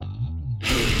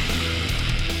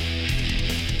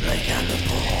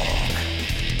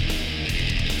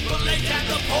and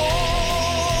the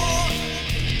Pork.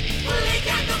 Blake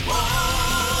and the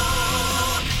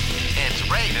Pork. It's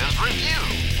Raiders Review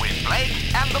with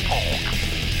Blake and the Pork.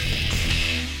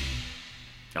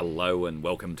 Hello and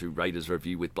welcome to Raiders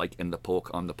Review with Blake and the Pork.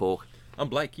 I'm the Pork. I'm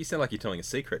Blake. You sound like you're telling a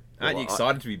secret. Aren't Well, you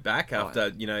excited to be back after,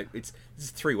 this is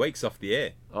 3 weeks off the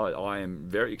air? I am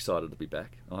very excited to be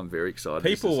back. I'm very excited.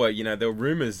 People were, there were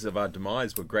rumours of our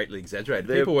demise were greatly exaggerated.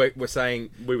 They're- People were saying,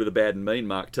 We were the bad and mean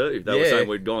Mark too. They were Yeah. saying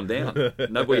we'd gone down.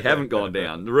 No, we haven't gone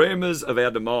down. The rumours of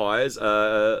our demise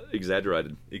are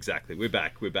exaggerated. exactly, we're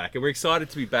back. And we're excited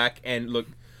to be back. And look,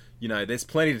 there's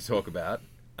plenty to talk about.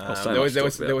 So there much to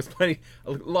was talk there about. was plenty.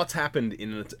 Lots happened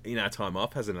in our time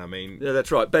off, hasn't it? I mean, Yeah,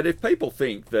 that's right. But if people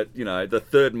think that, the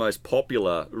third most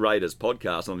popular Raiders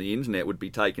podcast on the internet would be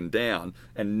taken down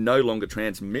and no longer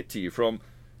transmit to you from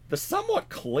the somewhat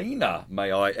cleaner,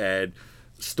 may I add,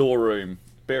 storeroom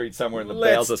buried somewhere in the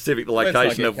Let's- bowels of Civic, the let's not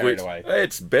location get of carried which away.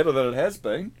 it's better than it has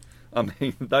been. I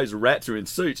mean, those rats are in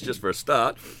suits just for a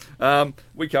start.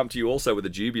 We come to you also with the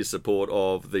dubious support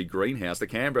of the Greenhouse, the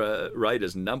Canberra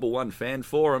Raiders' #1 fan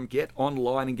forum. Get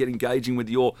online and get engaging with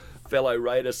your fellow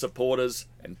Raiders supporters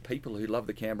and people who love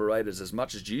the Canberra Raiders as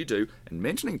much as you do. And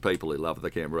mentioning people who love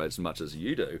the Canberra Raiders as much as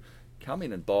you do, come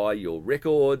in and buy your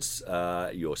records,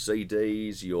 your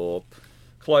CDs, your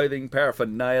clothing,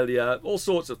 paraphernalia, all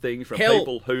sorts of things from Hell-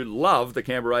 people who love the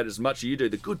Canberra Raiders as much as you do.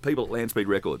 The good people at Landspeed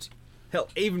Records. hell,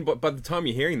 even by the time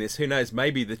you're hearing this, who knows?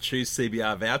 Maybe the Choose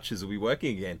CBR vouchers will be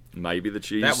working again. Maybe the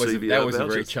Choose That was CBR a very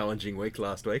vouchers. challenging week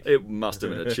last week. It must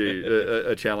have been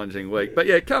a challenging week. But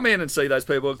yeah, come in and see those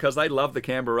people because they love the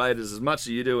Canberra Raiders as much as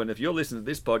you do. And if you're listening to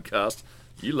this podcast,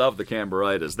 you love the Canberra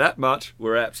Raiders. That much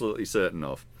we're absolutely certain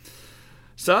of.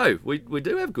 So, we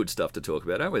do have good stuff to talk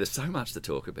about, don't we? There's so much to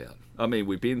talk about. I mean,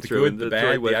 we've been through good, the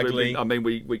bad, the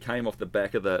ugly. we came off the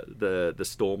back of the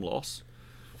Storm loss.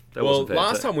 That Well, wasn't last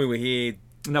fantastic. time we were here,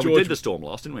 No, we did the Storm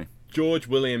loss, didn't we? George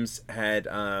Williams had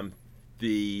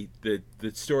the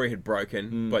story had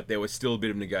broken, but there was still a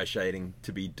bit of negotiating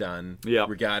to be done Yeah.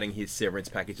 regarding his severance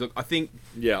package. Look, I think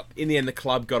Yeah. in the end the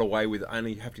club got away with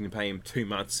only having to pay him 2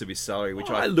 months of his salary, which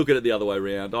I look at it the other way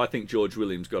around. I think George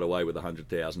Williams got away with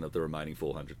 100,000 of the remaining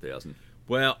 400,000.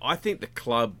 I think the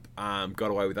club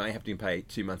got away with only having to pay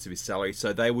 2 months of his salary,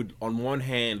 so they would, on one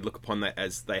hand, look upon that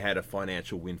as they had a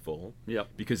financial windfall. Yep.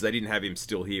 Because they didn't have him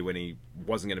still here when he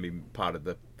wasn't going to be part of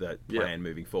the plan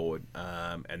moving forward,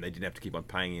 and they didn't have to keep on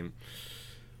paying him.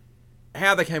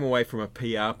 How they came away from a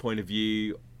PR point of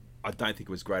view, I don't think it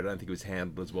was great. I don't think it was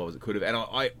handled as well as it could have.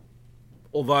 And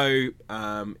although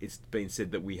it's been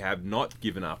said that we have not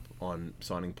given up on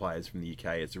signing players from the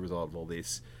UK as a result of all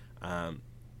this,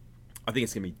 I think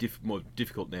it's going to be more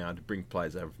difficult now to bring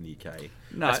players over from the UK.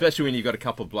 No. Especially when you've got a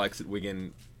couple of blokes at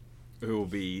Wigan who will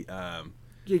be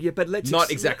But let's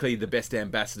not exactly the best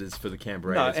ambassadors for the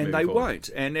Canberra No, Raiders and moving they forward. won't.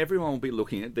 And everyone will be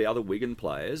looking at the other Wigan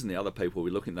players and the other people will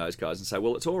be looking at those guys and say,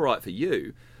 well, it's all right for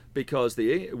you because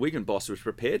the Wigan boss was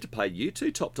prepared to pay you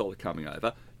two top dollar coming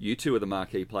over. You two are the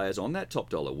marquee players on that top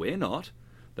dollar. We're not.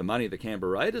 The money the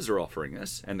Canberra Raiders are offering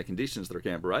us and the conditions that the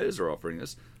Canberra Raiders are offering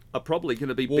us are probably going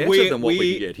to be better than what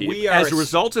we can get here as a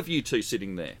result of you two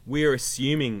sitting there. We're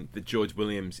assuming that George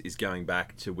Williams is going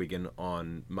back to Wigan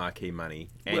on marquee money.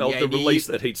 And Well, the release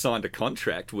that he'd signed a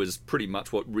contract was pretty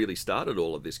much what really started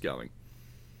all of this going.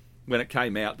 When it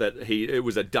came out that it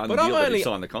was a done deal that he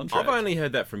signed the contract. I've only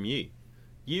heard that from you.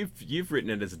 You've written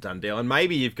it as a done deal, and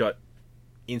maybe you've got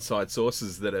inside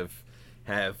sources that have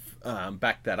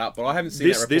backed that up, but I haven't seen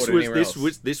that reported anywhere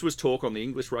else. This was talk on the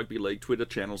English Rugby League Twitter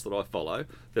channels that I follow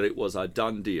that it was a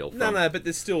done deal. No, but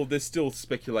there's still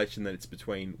speculation that it's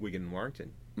between Wigan and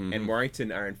Warrington, and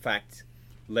Warrington are in fact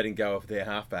letting go of their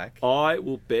halfback. I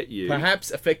will bet you,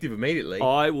 perhaps effective immediately.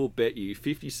 I will bet you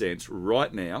 50 cents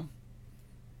right now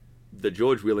that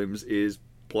George Williams is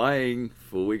playing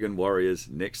for Wigan Warriors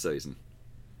next season.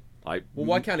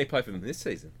 Why can't he play for them this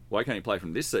season? Why can't he play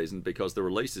from this season? Because the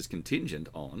release is contingent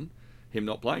on him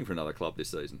not playing for another club this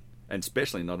season, and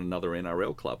especially not another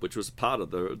NRL club, which was part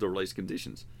of the release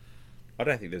conditions. I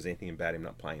don't think there's anything about him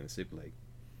not playing in the Super League.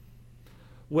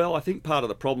 Well, I think part of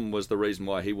the problem was the reason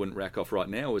why he wouldn't rack off right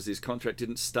now was his contract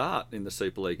didn't start in the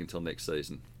Super League until next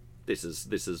season. This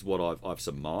is what I've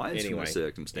surmised from the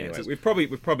circumstances. Anyway,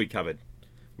 we've probably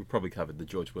covered the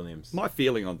George Williams. My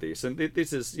feeling on this, and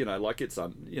this is, you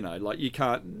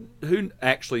can't. Who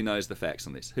actually knows the facts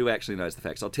on this? Who actually knows the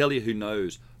facts? I'll tell you who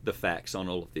knows the facts on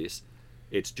all of this.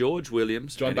 It's George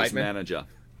Williams and his manager.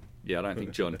 Yeah, I don't think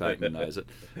John Bateman knows it.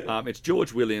 It's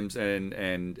George Williams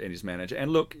and his manager.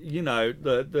 And look,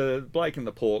 the Blake and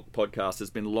the Pork podcast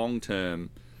has been long-term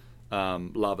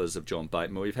lovers of John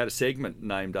Bateman. We've had a segment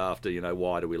named after,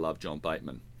 why do we love John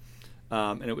Bateman?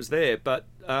 and it was there. But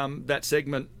that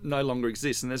segment no longer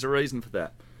exists, and there's a reason for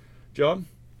that. John,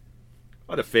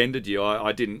 I defended you.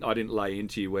 I didn't lay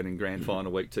into you when in Grand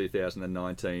Final Week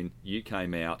 2019 you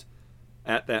came out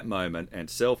at that moment and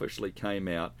selfishly came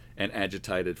out and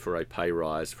agitated for a pay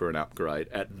rise, for an upgrade.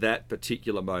 At that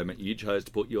particular moment, you chose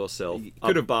to put yourself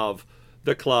up above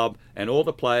the club and all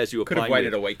the players you were playing with. Could have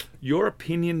waited a week. Your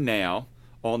opinion now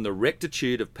on the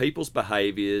rectitude of people's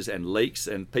behaviours and leaks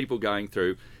and people going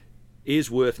through is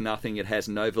worth nothing. It has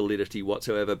no validity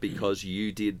whatsoever because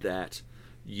you did that.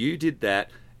 You did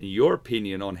that. Your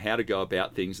opinion on how to go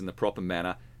about things in the proper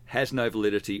manner has no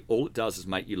validity. All it does is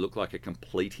make you look like a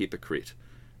complete hypocrite.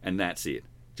 And that's it.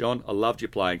 John, I loved you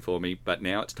playing for me, but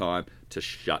now it's time to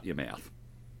shut your mouth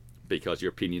because your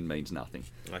opinion means nothing.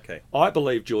 Okay. I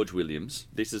believe George Williams.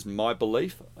 This is my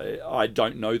belief. I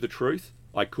don't know the truth.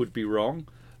 I could be wrong,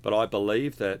 but I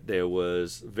believe that there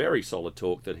was very solid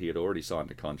talk that he had already signed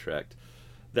a contract,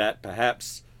 that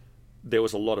perhaps there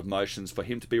was a lot of motions for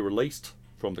him to be released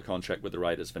from the contract with the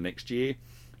Raiders for next year,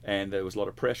 and there was a lot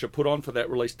of pressure put on for that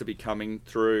release to be coming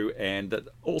through, and that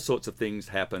all sorts of things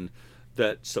happened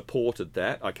that supported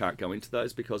that. I can't go into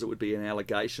those because it would be an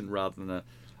allegation rather than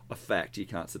a fact. You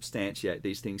can't substantiate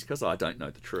these things because I don't know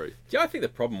the truth. Yeah, I think the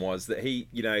problem was that he,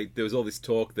 there was all this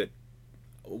talk that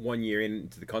 1 year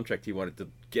into the contract he wanted to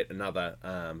get another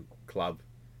club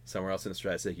somewhere else in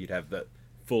Australia so he'd have the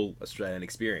full Australian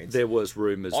experience. There was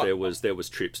rumours. There was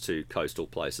trips to coastal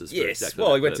places. For yes, exactly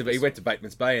well, that he went to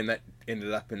Bateman's Bay, and that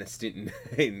ended up in a stint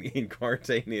in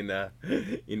quarantine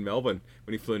in Melbourne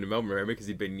when he flew into Melbourne. Remember, because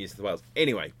he'd been in New South Wales.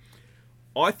 Anyway,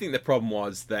 I think the problem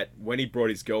was that when he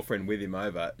brought his girlfriend with him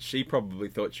over, she probably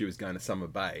thought she was going to Summer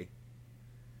Bay.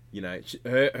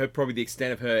 Her probably the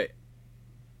extent of her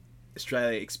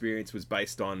Australia experience was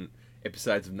based on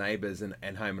episodes of Neighbours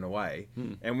and Home and Away,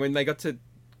 and when they got to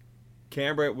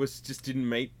Canberra, it just didn't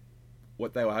meet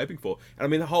what they were hoping for. And I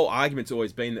mean, the whole argument's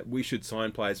always been that we should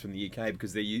sign players from the UK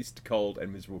because they're used to cold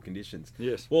and miserable conditions.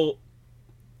 Yes. Well,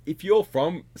 if you're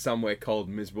from somewhere cold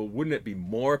and miserable, wouldn't it be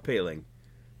more appealing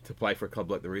to play for a club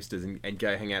like the Roosters and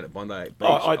go hang out at Bondi Beach?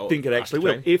 I think it actually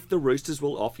will. If the Roosters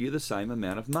will offer you the same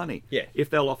amount of money. Yeah. If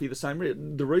they'll offer you the same...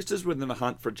 The Roosters were in the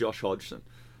hunt for Josh Hodgson,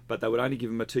 but they would only give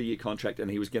him a 2-year contract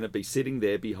and he was going to be sitting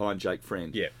there behind Jake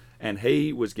Friend. Yeah. And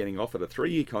he was getting offered a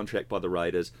 3-year contract by the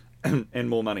Raiders and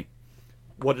more money.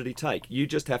 What did he take? You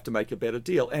just have to make a better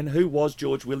deal. And who was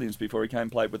George Williams before he came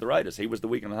and played with the Raiders? He was the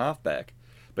Wigan halfback,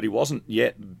 but he wasn't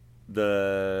yet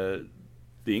the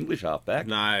English halfback.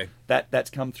 No,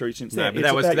 that's come through since then. But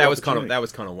that was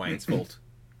kind of Wayne's fault.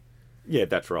 Yeah,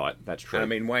 that's right. That's true. And I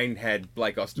mean, Wayne had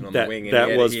Blake Austin on the wing. And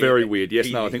that was very weird.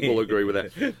 Yes, I think we'll agree with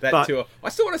that. That too. I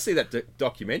still want to see that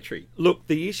documentary. Look,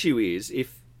 the issue is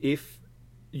if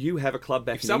you have a club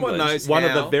back in someone England, knows one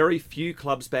of how- the very few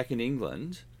clubs back in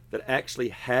England that actually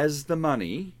has the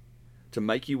money to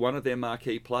make you one of their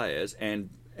marquee players and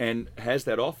has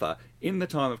that offer in the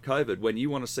time of COVID when you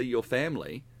want to see your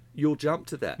family, you'll jump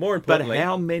to that. More importantly- but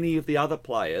how many of the other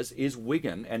players is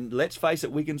Wigan? And let's face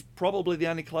it, Wigan's probably the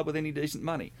only club with any decent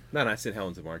money. No, St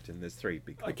Helens and Warrington. There's 3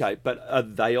 big clubs. Okay, but are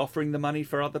they offering the money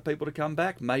for other people to come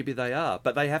back? Maybe they are,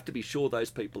 but they have to be sure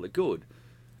those people are good.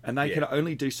 And they can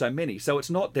only do so many. So it's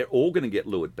not they're all going to get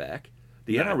lured back.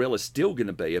 The NRL is still going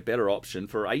to be a better option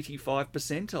for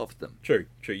 85% of them. True.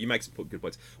 You make some good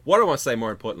points. What I want to say more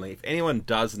importantly, if anyone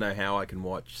does know how I can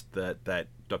watch that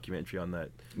documentary on that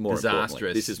More importantly,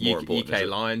 disastrous this is more important, UK isn't it?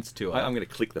 Lions tour. I'm going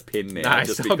to click the pen now No,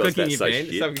 just stop because clicking that's your so pen.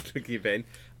 shit. Stop clicking your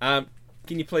pen.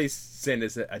 Can you please send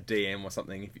us a DM or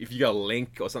something if you got a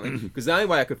link or something? Because the only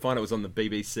way I could find it was on the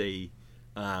BBC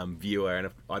viewer, and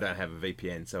if I don't have a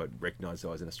VPN, so it recognised I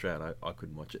was in Australia. I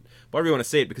couldn't watch it. But I really want to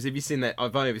see it because have you seen that?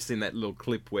 I've only ever seen that little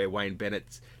clip where Wayne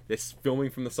Bennett's they're filming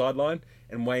from the sideline,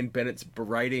 and Wayne Bennett's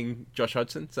berating Josh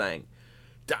Hodgson, saying,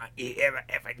 "Don't you ever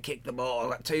effing kick the ball?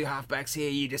 I've got 2 halfbacks here.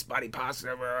 You just bloody pass it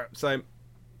over." So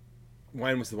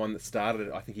Wayne was the one that started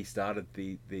it. I think he started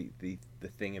the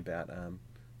thing about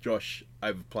Josh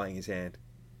overplaying his hand.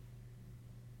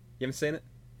 You haven't seen it?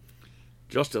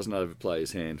 Josh doesn't overplay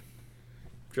his hand.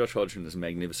 Josh Hodgson is a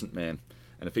magnificent man.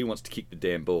 And if he wants to kick the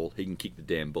damn ball, he can kick the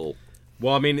damn ball.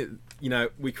 Well, I mean, we A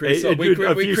criticise.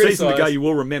 few seasons ago, you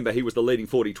will remember he was the leading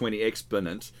 40-20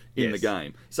 exponent in the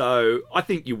game. So I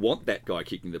think you want that guy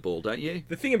kicking the ball, don't you?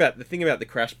 The thing about the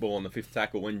crash ball on the 5th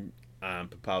tackle when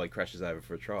Papali crashes over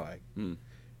for a try,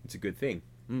 it's a good thing.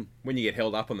 When you get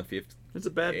held up on the 5th, It's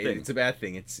a bad thing. It's a bad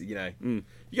thing. It's you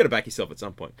got to back yourself at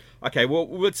some point. Okay,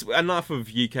 well, it's enough of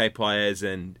UK players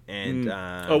and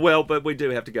but we do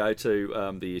have to go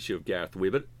to the issue of Gareth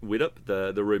Widdop.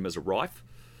 The rumours are rife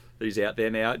that he's out there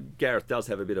now. Gareth does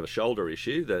have a bit of a shoulder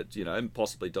issue that, and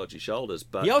possibly dodgy shoulders.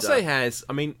 But He also has,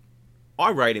 I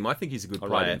rate him. I think he's a good I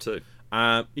player. rate him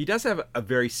too. He does have a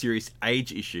very serious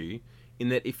age issue in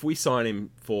that if we sign him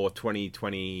for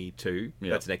 2022,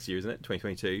 Yep. that's next year, isn't it?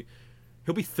 2022,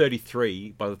 he'll be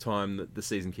 33 by the time that the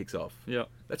season kicks off. Yeah.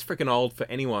 That's freaking old for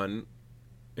anyone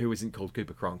who isn't called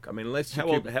Cooper Cronk. Unless you How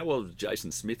old was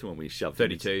Jason Smith when we shoved him?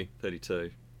 32.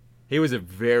 32. He was a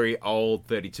very old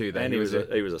 32. Then And he was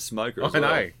a smoker as I well.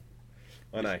 know.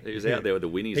 I know. He was out there with the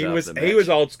winnies He after was the match. he was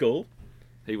old school.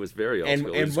 He was very old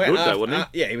school. He was when good after, though, wasn't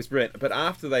he? yeah, he was brilliant. But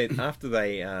after they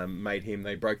made him,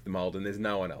 they broke the mold, and there's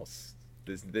no one else.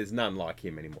 There's none like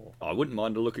him anymore. I wouldn't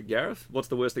mind a look at Gareth. What's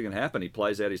the worst that can happen? He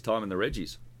plays out his time in the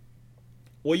Reggies.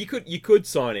 Well, you could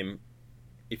sign him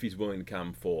if he's willing to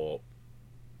come for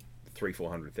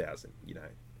 300,000-400,000.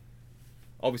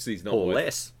 Obviously he's not Or worth-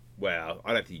 less. Well,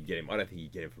 I don't think you get him. I don't think you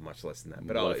get him for much less than that.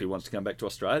 But But if he wants to come back to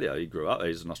Australia, he grew up.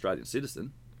 He's an Australian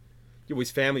citizen. his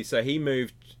family. So he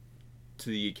moved to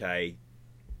the UK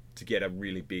to get a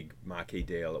really big marquee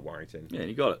deal at Warrington. Yeah,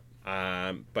 he got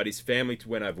it. But his family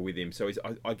went over with him. So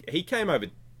he came over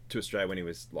to Australia when he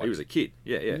was like He was a kid.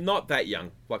 Yeah. not that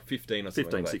young, like 15 or something.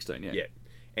 15, like that. 16, yeah. Yeah.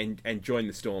 And joined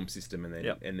the Storm system, and then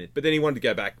Yep. but then he wanted to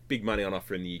go back. Big money on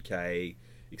offer in the UK,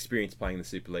 experience playing in the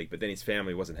Super League. But then his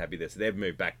family wasn't happy there, so they've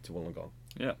moved back to Wollongong.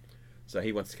 Yeah. So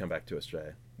he wants to come back to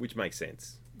Australia, which makes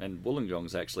sense. And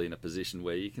Wollongong's actually in a position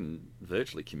where you can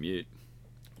virtually commute.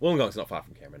 Wollongong's not far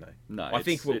from Canberra, no. No, I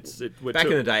think we're back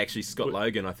two- in the day, actually, Scott we're-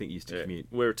 Logan, I think, used to Yeah, commute.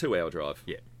 we're a 2-hour drive.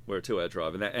 Yeah. We're a 2-hour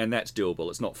drive, and that's doable.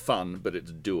 It's not fun, but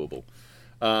it's doable.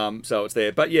 So it's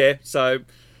there. But yeah,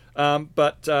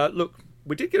 look,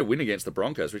 we did get a win against the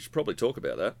Broncos. We should probably talk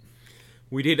about that.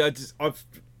 We did. I've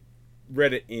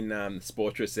read it in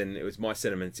Sportress, and it was my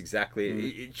sentiments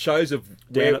exactly. It shows of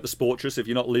Down where at the Sportress, if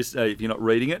you're not if you're not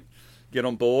reading it, get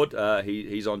on board.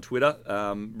 He's on Twitter.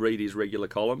 Read his regular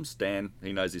columns. Dan,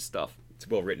 he knows his stuff. it's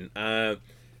well written.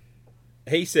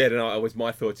 He said, and it was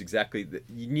my thoughts exactly, that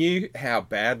you knew how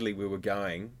badly we were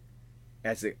going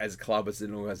as a club, as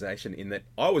an organisation, in that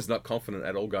I was not confident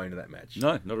at all going to that match.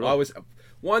 No, not at all. I was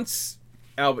once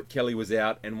Albert Kelly was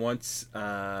out, and once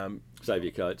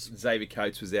Xavier Coates. Xavier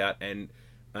Coates was out, and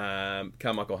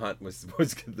Carmichael Hunt was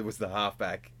the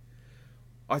halfback.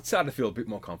 I started to feel a bit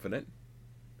more confident.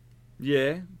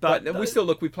 Yeah, But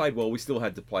but we played well. We still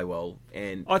had to play well,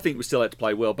 and I think we still had to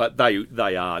play well, but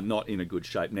they are not in a good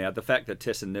shape now. The fact that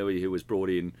Tessanui, who was brought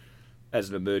in as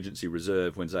an emergency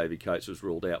reserve when Xavier Coates was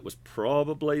ruled out, was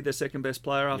probably their second best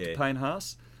player after Yeah. Payne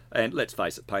Haas. And let's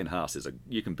face it, Payne Haas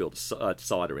you can build a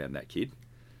side around that kid.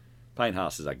 Payne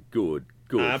Haas is a good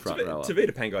front rower.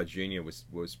 Tavita Pangai Jr.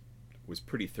 was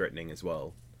pretty threatening as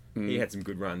well. He had some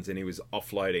good runs, and he was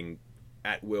offloading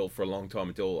at will for a long time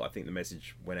until I think the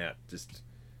message went out, just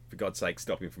for God's sake,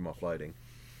 stop him from offloading.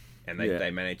 And they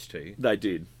managed to. They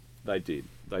did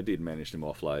manage to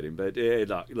offload him, but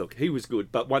yeah, look, he was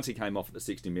good. But once he came off at the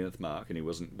 60-minute mark and he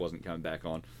wasn't coming back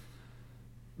on,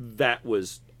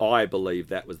 I believe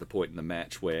that was the point in the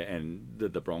match where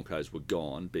the Broncos were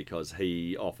gone, because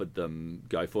he offered them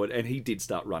go for it, and he did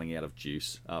start running out of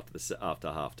juice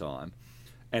after half time.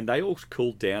 And they all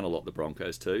cooled down a lot, the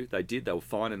Broncos too. They did. They were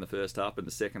fine in the first half. In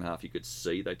the second half, you could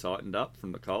see they tightened up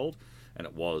from the cold, and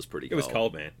it was pretty It cold. was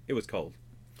cold, man. It was cold.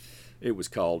 It was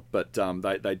cold, but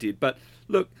they did. But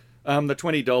look, the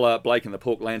 $20 Blake and the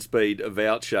Pork Land Speed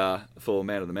voucher for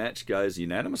man of the match goes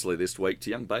unanimously this week to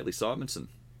young Bailey Simonson.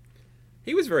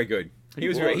 He was very good. He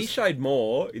was. He showed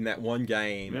more in that one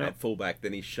game Yep. at fullback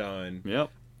than he's shown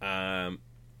Yep.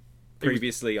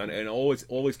 previously and all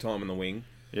his time on the wing.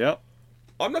 Yep.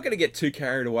 I'm not going to get too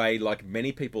carried away like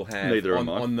many people have Neither am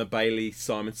I. on the Bailey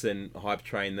Simonson hype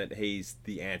train that he's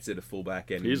the answer to fullback.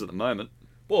 And He is at the moment.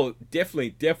 well,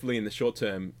 definitely in the short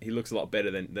term, he looks a lot better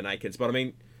than Aikens. But I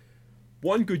mean,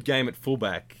 one good game at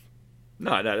fullback.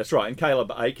 No, that's right. And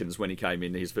Caleb Aikens, when he came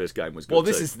in, his first game was good. Well,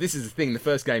 too. this is the thing. The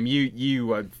first game, you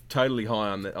were totally high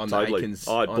on the totally. Aikens.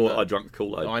 I drunk the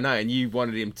Kool-Aid. I know, and you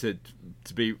wanted him to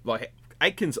be like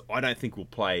Aikens. I don't think will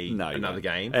play No, he another won't.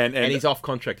 game, And he's off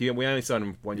contract. We only signed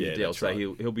him 1 year Yeah, deal, that's so right.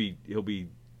 he'll be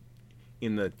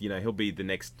in the he'll be the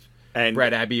next And-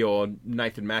 Brad Abbey or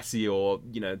Nathan Massey, or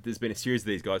there's been a series of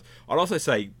these guys. I'd also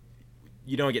say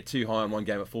you don't get too high on one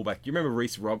game at fullback. Do you remember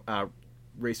Reece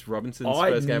Robinson's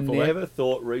first game I fullback? never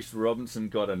thought Reece Robinson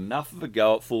got enough of a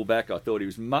go at fullback. I thought he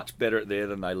was much better at there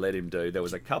than they let him do. There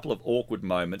was a couple of awkward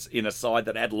moments in a side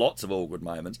that had lots of awkward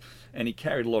moments, and he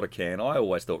carried a lot of can. I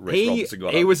always thought Reece Robinson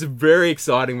got He up. was very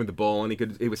exciting with the ball, and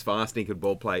he was fast and he could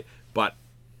ball play. But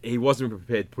he wasn't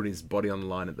prepared to put his body on the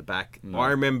line at the back. I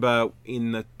remember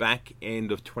in the back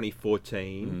end of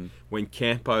 2014, when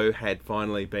Campo had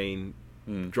finally been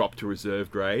dropped to reserve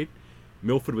grade,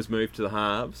 Milford was moved to the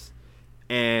halves,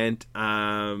 and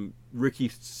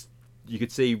Ricky, you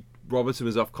could see Robertson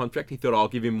was off contract. He thought, I'll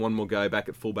give him one more go back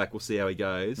at fullback. We'll see how he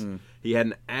goes. He had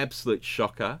an absolute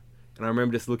shocker, and I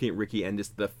remember just looking at Ricky and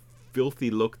just the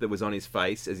filthy look that was on his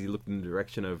face as he looked in the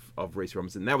direction of Reece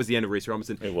Robinson. That was the end of Reece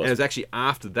Robinson. It was. And it was actually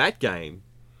after that game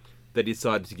that he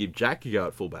decided to give Jack a go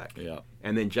at fullback. Yeah.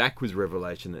 And then Jack was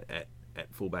revelation at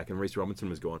fullback, and Reece Robinson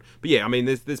was gone. But yeah, I mean,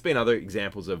 there's been other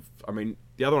examples of. I mean,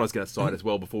 the other one I was going to cite as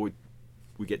well before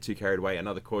we get too carried away.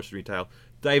 Another cautionary tale.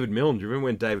 David Milne. Do you remember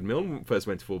when David Milne first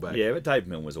went to fullback? Yeah, but Dave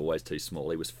Milne was always too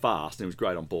small. He was fast and he was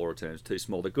great on ball returns, too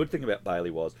small. The good thing about Bailey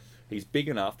was he's big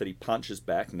enough that he punches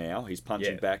back now. He's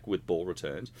punching back with ball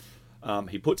returns.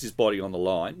 He puts his body on the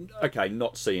line. Okay,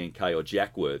 not CNK or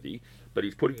Jack worthy, but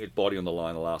he's putting his body on the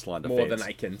line, the last line defence. More than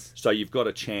Aikens. So you've got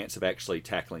a chance of actually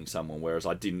tackling someone, whereas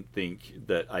I didn't think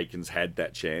that Aikens had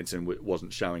that chance and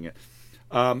wasn't showing it.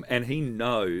 And he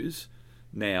knows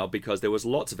now, because there was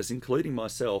lots of us, including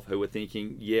myself, who were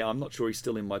thinking, yeah, I'm not sure he's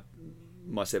still in my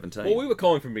 17. Well, we were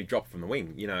calling for him to be dropped from the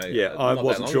wing, you know. Yeah, I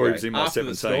wasn't sure he was in my after 17.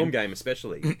 the Storm game,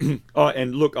 especially. Oh,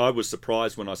 and look, I was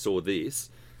surprised when I saw this,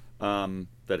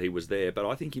 that he was there, but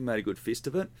I think he made a good fist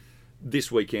of it. This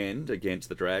weekend against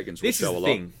the Dragons will show a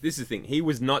lot. This is the thing. He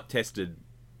was not tested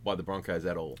by the Broncos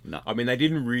at all. No. I mean, they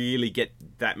didn't really get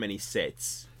that many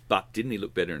sets. But didn't he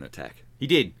look better in attack? He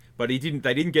did, but he didn't.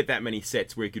 They didn't get that many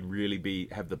sets where he could really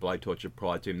have the blowtorch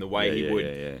applied to him the way he would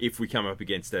if we come up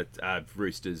against a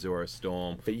Roosters or a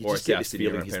Storm But you or just a get South this Sydney or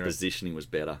feeling a his Penrith. positioning was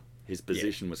better. His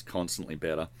position was constantly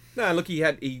better. No, look, he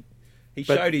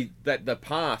showed that the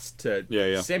pass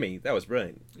to Semi, that was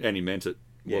brilliant. And he meant it.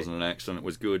 It wasn't an accident. It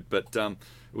was good. But it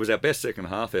was our best second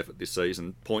half effort this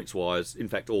season, points-wise, in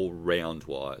fact, all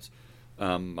round-wise.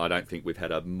 I don't think we've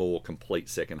had a more complete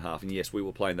second half. And yes, we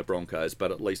were playing the Broncos, but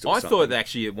at least it was I thought that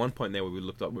actually at one point there we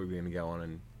looked like we were going to go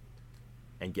on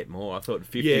and get more. I thought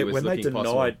 50 was when looking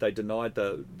possible. they denied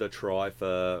the try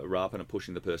for Rapana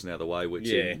pushing the person out of the way, which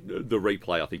the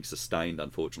replay I think sustained,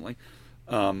 unfortunately.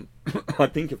 I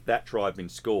think if that try had been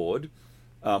scored,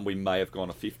 we may have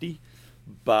gone a 50.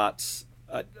 But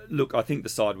look, I think the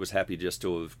side was happy just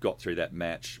to have got through that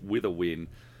match with a win,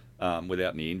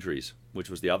 without any injuries, which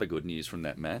was the other good news from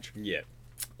that match. Yeah.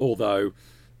 Although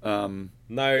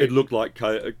it looked like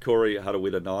Corey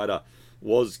Harawira-Naida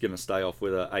was going to stay off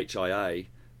with a HIA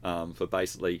for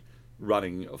basically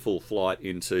running a full flight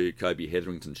into Kobe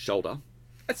Hetherington's shoulder.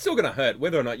 It's still going to hurt,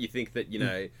 whether or not you think that,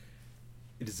 it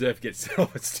deserved to get set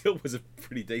off. It still was a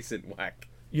pretty decent whack.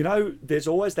 You know, there's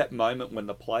always that moment when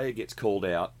the player gets called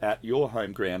out at your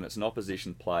home ground, it's an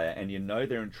opposition player, and you know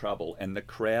they're in trouble, and the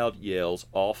crowd yells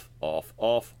off, off,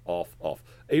 off, off, off.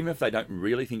 Even if they don't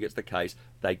really think it's the case,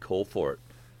 they call for it.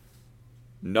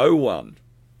 No one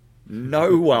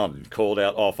called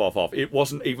out off, off, off. It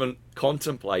wasn't even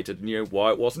contemplated. And you know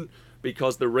why it wasn't?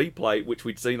 Because the replay, which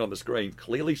we'd seen on the screen,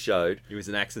 clearly showed It was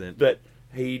an accident. that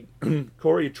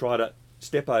Corey had tried to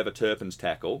step over Turpin's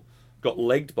tackle, got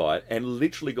legged by it, and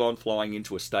literally gone flying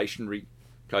into a stationary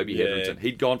Kobe Hetherington.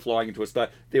 He'd gone flying into a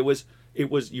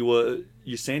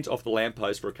you sent off the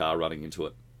lamppost for a car running into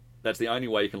it. That's the only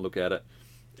way you can look at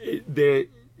it.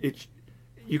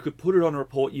 You could put it on a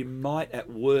report. You might, at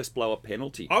worst, blow a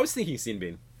penalty. I was thinking sin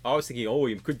bin. I was thinking,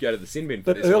 you could go to the sin bin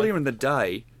for But this earlier one. in the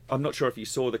day, I'm not sure if you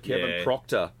saw the Kevin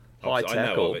Proctor high I know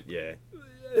tackle of it, yeah.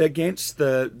 against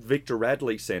the Victor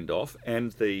Radley send-off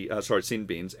and the sin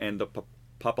bins and the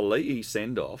Papali'i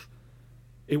send-off.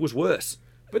 It was worse.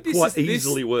 But Quite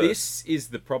easily worse. This is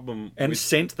the problem. And with,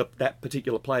 sent that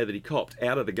particular player that he copped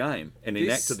out of the game and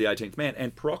enacted the 18th man.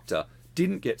 And Proctor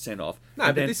didn't get sent off. No,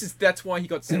 and but then, that's why he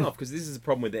got sent off, because this is the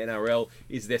problem with the NRL,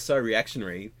 is they're so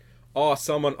reactionary.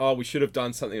 We should have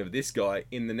done something of this guy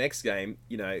in the next game,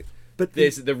 But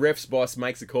the ref's boss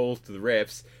makes a call to the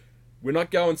refs. We're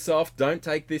not going soft. Don't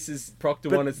take this as Proctor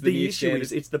But one as the new issue standard.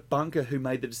 is, it's the bunker who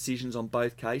made the decisions on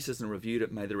both cases and reviewed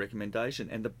it, made the recommendation,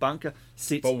 and the bunker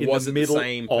sits in the middle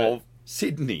of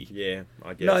Sydney. Yeah,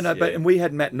 I guess. No, but and we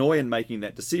had Matt Noyan making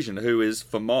that decision, who is,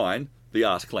 for mine, the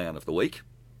arse clown of the week.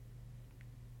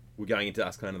 We're going into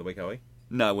Ask Clown of the Week, are we?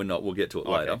 No, we're not. We'll get to it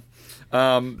Okay.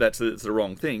 later. That's the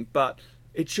wrong thing, but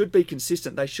it should be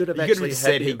consistent. They should have You could actually have had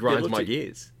said the he grinds my ability-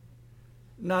 gears.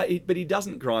 No, but he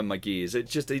doesn't grind my gears.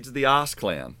 It's just he's the arse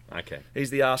clown. Okay.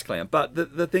 He's the arse clown. But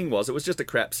the thing was, it was just a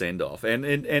crap send-off.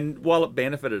 And while it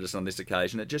benefited us on this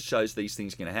occasion, it just shows these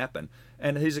things are going to happen.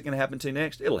 And who's it going to happen to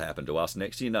next? It'll happen to us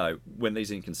next. When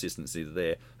these inconsistencies are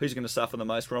there. Who's going to suffer the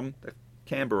most from them?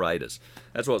 Canberra Raiders.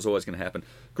 That's what's always going to happen.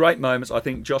 Great moments. I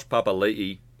think Josh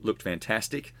Papali'i looked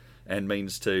fantastic and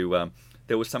means to...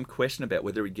 there was some question about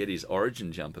whether he'd get his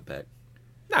Origin jumper back.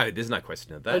 No, there's no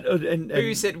question of that. And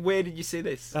Who said, where did you see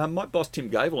this? my boss Tim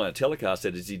Gable on a telecast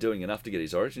said, is he doing enough to get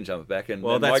his Origin jumper back? And,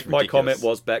 Well, and that's my comment ridiculous.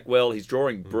 was back, well, he's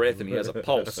drawing breath and he has a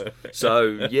pulse.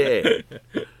 So, yeah.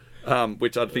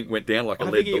 Which I think went down like a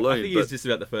lead balloon. I think he's just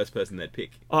about the first person they'd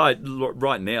pick.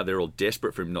 Right now, they're all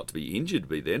desperate for him not to be injured, to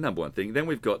be their number one thing. Then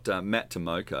we've got Matt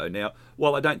Tomoko. Now,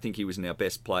 while I don't think he was in our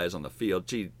best players on the field,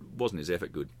 wasn't his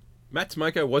effort good? Matt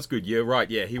Tomoko was good. You're right.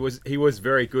 Yeah, he was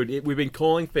very good. We've been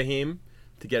calling for him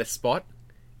to get a spot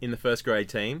in the first grade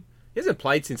team. He hasn't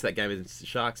played since that game against the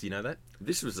Sharks. You know that?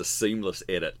 This was a seamless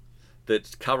edit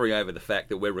that's covering over the fact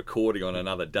that we're recording on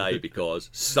another day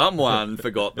because someone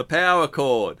forgot the power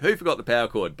cord. Who forgot the power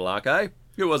cord, Blarko?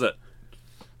 Who was it?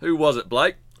 Who was it,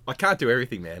 Blake? I can't do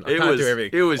everything, man. I can't do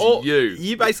everything. It was you.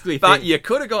 You basically But think... you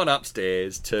could have gone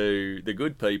upstairs to the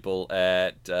good people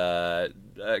at a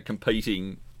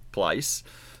competing place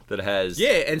that has...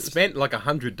 Yeah, and spent like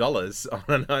 $100 on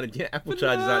a night. Yeah, Apple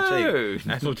charges aren't cheap.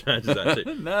 Apple charges aren't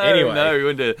cheap. No, we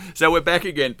wouldn't do. So we're back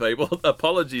again, people.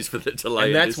 Apologies for the delay. And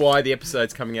in that's this. why the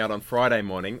episode's coming out on Friday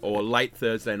morning or late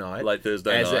Thursday night. Late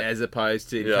Thursday night. As opposed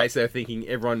to, in Yeah. case they're thinking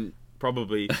everyone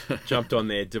probably jumped on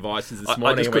their devices this I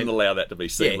morning. just and couldn't went, allow that to be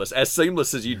seamless. As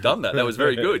seamless as you'd done that. That was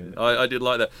very good. I did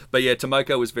like that. But yeah,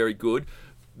 Tomoko was very good.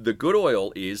 The good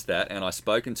oil is that, and I've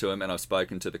spoken to him and I've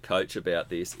spoken to the coach about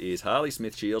this, is Harley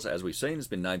Smith-Shields, as we've seen, has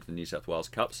been named to the New South Wales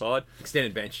Cup side.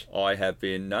 Extended bench. I have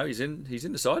been... No, he's in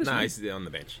the side, isn't No, he? he's on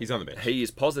the bench. He's on the bench. He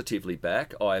is positively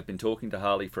back. I have been talking to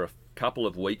Harley for a couple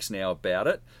of weeks now about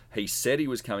it. He said he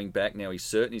was coming back. Now he's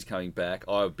certain he's coming back.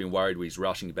 I've been worried he's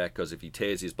rushing back because if he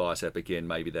tears his bicep again,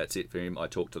 maybe that's it for him. I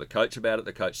talked to the coach about it.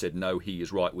 The coach said, no, he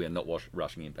is right. We are not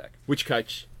rushing him back. Which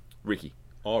coach? Ricky.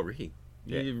 Oh, Ricky.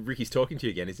 Yeah. Ricky's talking to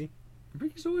you again, is he?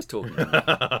 Ricky's always talking to me.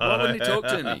 Why wouldn't he talk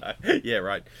to me? Yeah,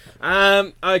 right.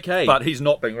 Okay. But he's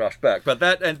not being rushed back. But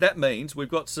that means we've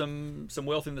got some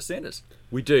wealth in the centres.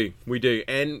 We do.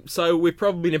 And so we're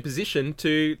probably in a position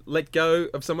to let go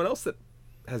of someone else that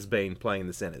has been playing in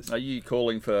the centres. Are you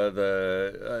calling for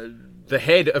the The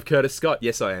head of Curtis Scott.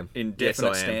 Yes, I am. indefinite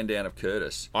Yes, I am. stand down of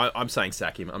Curtis? I'm saying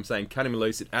sack him. I'm saying cut him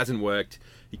loose. It hasn't worked.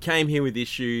 He came here with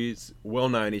issues,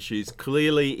 well-known issues.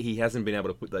 Clearly, he hasn't been able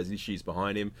to put those issues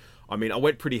behind him. I mean, I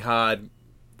went pretty hard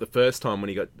the first time when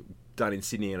he got done in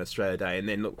Sydney on Australia Day, and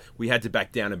then look, we had to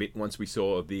back down a bit once we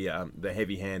saw the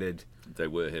heavy-handed, They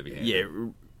were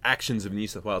heavy-handed. actions of New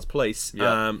South Wales Police.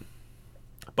 Yeah.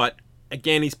 But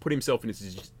again, he's put himself in a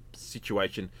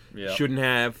situation Yeah. shouldn't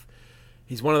have.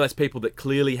 He's one of those people that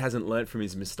clearly hasn't learnt from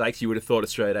his mistakes. You would have thought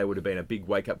Australia Day would have been a big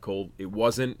wake-up call. It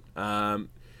wasn't.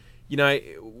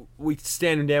 We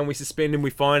stand him down, we suspend him, we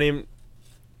fine him.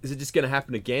 Is it just going to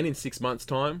happen again in 6 months'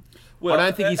 time? Well, I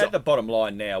don't think he's at the bottom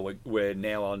line now. We're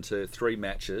now on to 3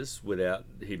 matches without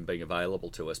him being available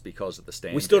to us because of the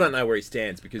stand. We still don't know where he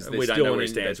stands because We don't still know an where he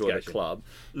stands with the investigation. club.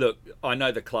 Look, I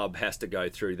know the club has to go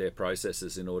through their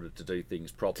processes in order to do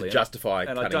things properly. To justify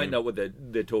and I cutting don't him. know what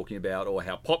they're talking about or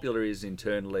how popular he is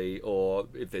internally or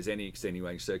if there's any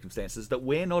extenuating circumstances that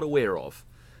we're not aware of.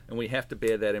 And we have to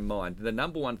bear that in mind. The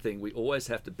number one thing we always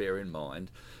have to bear in mind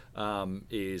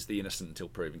is the innocent until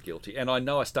proven guilty. And I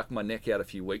know I stuck my neck out a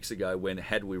few weeks ago when,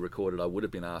 had we recorded, I would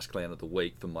have been asked Clown of the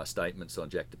Week for my statements on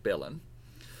Jack de Belin,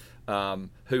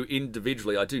 who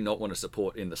individually I do not want to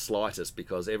support in the slightest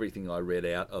because everything I read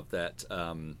out of that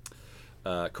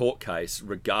court case,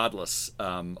 regardless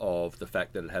of the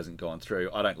fact that it hasn't gone through,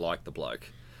 I don't like the bloke.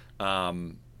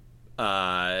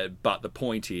 But the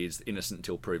point is, innocent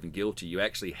until proven guilty. You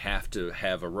actually have to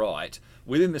have a right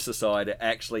within the society to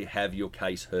actually have your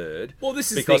case heard. Well,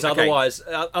 this is the because thing, okay.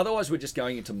 otherwise we're just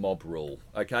going into mob rule.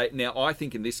 Okay. Now I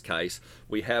think in this case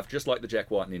we have, just like the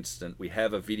Jack Whiten incident, we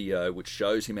have a video which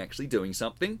shows him actually doing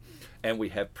something, and we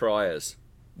have priors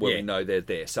where we know they're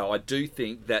there. So I do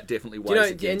think that definitely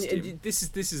weighs against him. And this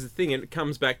is the thing, and it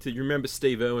comes back to, you remember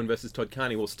Steve Irwin versus Todd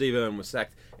Carney? Well, Steve Irwin was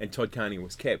sacked and Todd Carney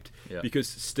was kept because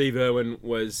Steve Irwin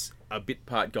was a bit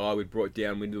part guy we'd brought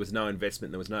down when there was no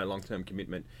investment, there was no long-term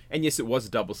commitment. And yes, it was a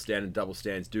double standard. Double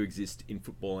standards do exist in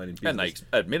football and in business. And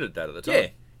they admitted that at the time. Yeah,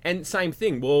 and same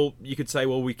thing. Well, you could say,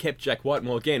 well, we kept Jack Whiten.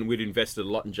 Well, again, we'd invested a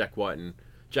lot in Jack Whiten.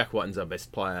 Jack Whiten's our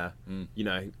best player.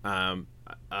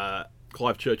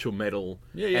 Clive Churchill medal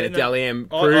and a Dally M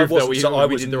proved that we I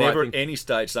was did the never right at thing. any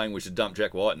stage saying we should dump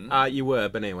Jack Whiten. You were,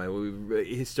 but anyway,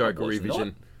 historical I was revision.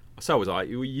 not. So was I.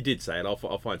 You did say it.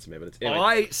 I'll find some evidence. Anyway.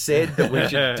 I said that we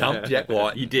should dump Jack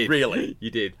Whiten. You did. Really?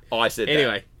 You did. I said that.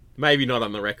 Anyway, maybe not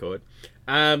on the record.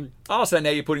 Oh, so now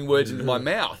you're putting words into my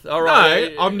mouth. All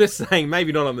right. No, I'm just saying,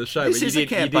 maybe not on the show. This but is you a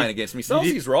did, campaign against me.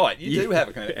 Salsy's right. You do have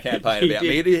a campaign You about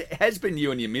me. did. It has been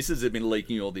you and your missus have been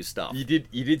leaking all this stuff. You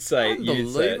did say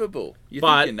Unbelievable. You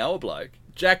But- think you know a bloke.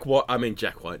 Jack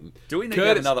Whiten. Do we need to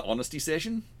have another honesty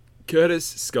session? Curtis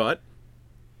Scott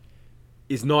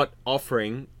is not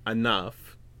offering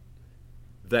enough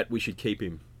that we should keep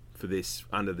him for this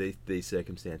under these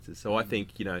circumstances. So I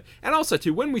think, and also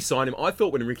too, when we signed him, I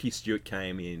thought when Ricky Stewart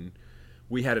came in,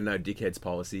 we had a no dickheads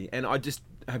policy, and I just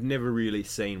have never really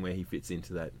seen where he fits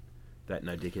into that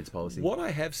no dickheads policy. What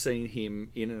I have seen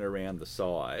him in and around the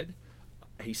side,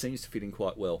 he seems to fit in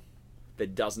quite well. There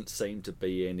doesn't seem to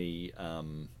be any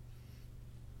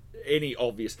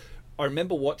obvious. I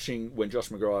remember watching when Josh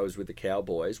Maguire was with the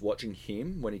Cowboys, watching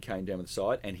him when he came down the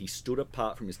side, and he stood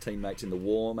apart from his teammates in the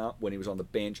warm-up, when he was on the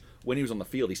bench, when he was on the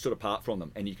field, he stood apart from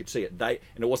them, and you could see it. And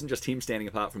it wasn't just him standing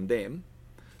apart from them;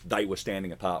 they were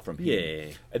standing apart from him. Yeah.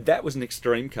 And that was an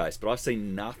extreme case, but I've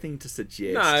seen nothing to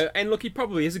suggest. No, and look, he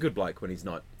probably is a good bloke when he's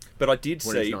not. But I did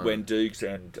When he's see not. when Dukes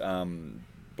and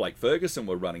Blake Ferguson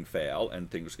were running foul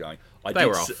and things were going. They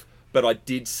were off. But I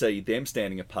did see them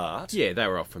standing apart. Yeah, they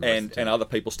were off from and other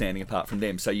people standing apart from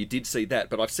them. So you did see that,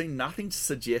 but I've seen nothing to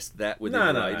suggest that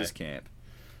within the Raiders camp.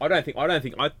 I don't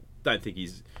think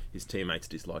his teammates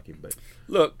dislike him, but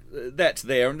Look, that's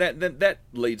there, and that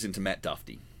leads into Matt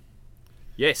Duffy.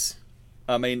 yes.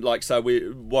 I mean,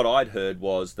 what I'd heard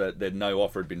was that no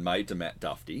offer had been made to Matt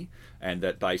Duffy, and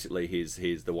that basically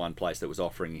the one place that was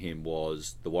offering him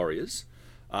was the Warriors.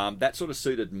 That sort of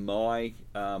suited my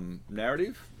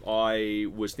narrative. I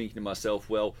was thinking to myself,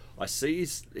 well, I see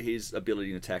his ability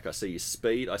in attack, I see his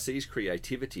speed, I see his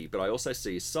creativity, but I also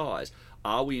see his size.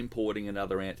 Are we importing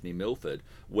another Anthony Milford,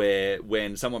 where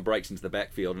when someone breaks into the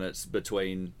backfield and it's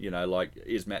between,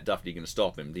 is Matt Duffy going to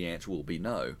stop him? The answer will be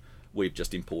no. We've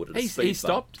just imported a speed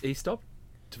bump. He stopped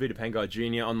Tavita Pangai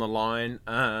Jr. on the line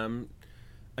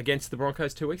against the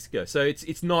Broncos 2 weeks ago. So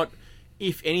it's not,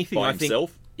 if anything, By I think...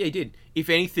 himself? Yeah, he did. If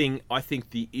anything, I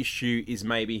think the issue is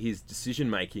maybe his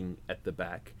decision-making at the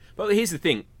back. But here's the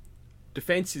thing.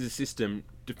 Defence is a system.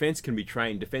 Defence can be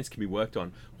trained. Defence can be worked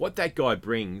on. What that guy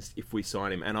brings, if we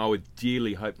sign him, and I would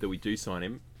dearly hope that we do sign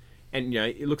him, and,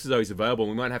 it looks as though he's available,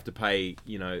 we might have to pay,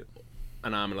 an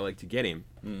arm and a leg to get him.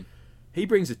 He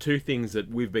brings the two things that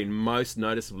we've been most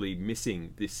noticeably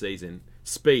missing this season: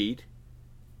 speed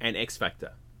and X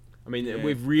factor. I mean,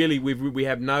 we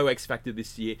have no X factor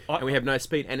this year, and we have no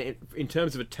speed. And in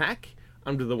terms of attack,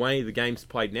 under the way the game's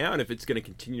played now, and if it's going to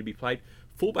continue to be played,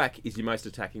 fullback is your most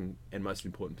attacking and most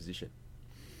important position.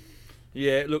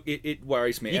 Yeah, look, it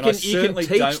worries me. You and can I certainly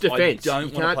teach don't, defence. I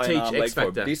don't You want can't to play an teach arm leg X for him.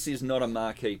 factor. This is not a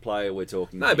marquee player we're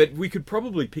talking No, about. but we could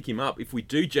probably pick him up if we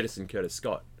do jettison Curtis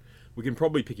Scott. We can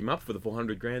probably pick him up for the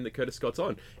 $400,000 that Curtis Scott's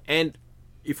on. And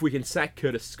if we can sack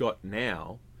Curtis Scott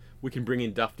now, we can bring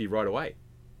in Duffy right away.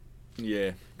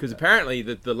 Yeah. Because apparently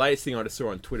the latest thing I just saw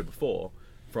on Twitter before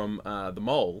from the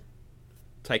Mole,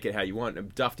 take it how you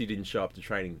want, Duffy didn't show up to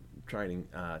training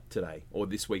today or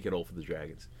this week at all for the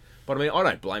Dragons. But I mean, I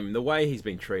don't blame him. The way he's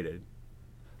been treated.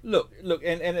 Look,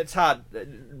 and it's hard.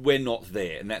 We're not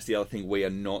there, and that's the other thing. We are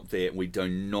not there, and we do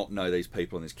not know these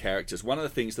people and these characters. One of the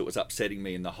things that was upsetting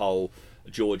me in the whole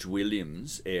George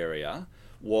Williams area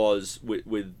was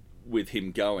with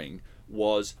him going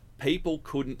was people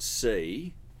couldn't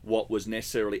see what was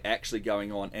necessarily actually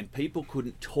going on, and people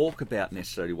couldn't talk about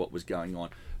necessarily what was going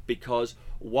on, because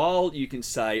while you can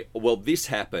say, well, this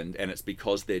happened and it's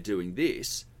because they're doing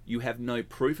this, you have no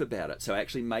proof about it. So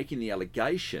actually making the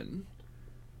allegation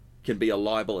can be a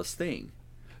libelous thing.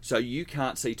 So you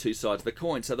can't see two sides of the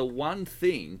coin. So the one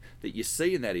thing that you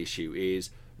see in that issue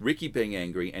is Ricky being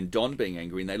angry and Don being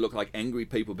angry, and they look like angry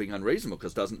people being unreasonable,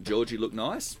 because doesn't Georgie look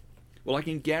nice? Well, I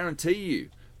can guarantee you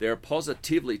there are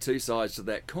positively two sides to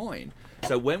that coin.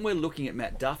 So when we're looking at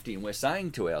Matt Duffy and we're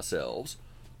saying to ourselves,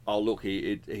 oh, look,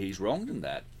 he's wronged in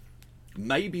that,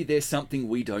 maybe there's something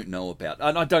we don't know about.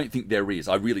 And I don't think there is.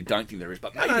 I really don't think there is,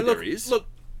 but maybe there is. Look,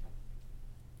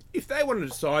 if they want to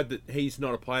decide that he's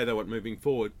not a player they want moving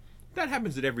forward, that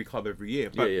happens at every club every year.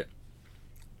 But, yeah.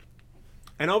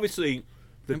 And obviously,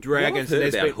 the What Dragons... I've heard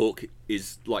there's about been- Hook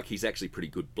is like he's actually a pretty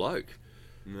good bloke.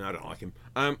 No, I don't like him.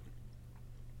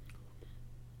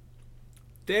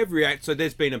 They've reacted. So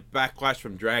there's been a backlash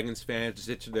from Dragons fans.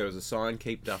 There was a sign,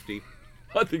 keep Duffy.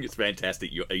 I think it's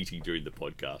fantastic you're eating during the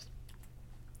podcast.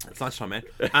 It's lunchtime, man.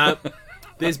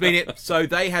 There's been it. So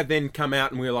they have then come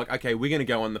out and we're like, okay, we're going to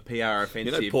go on the PR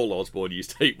offensive. You know, Paul Osborne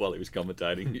used to eat while he was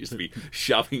commentating. He used to be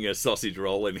shoving a sausage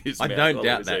roll in his I mouth don't while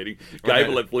doubt he was that. eating. I don't-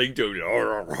 Gable would fling to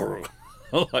him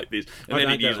like this. And I then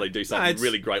don't he'd doubt usually it. do No, something it's-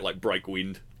 really great like break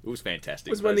wind. It was fantastic.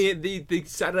 It was when the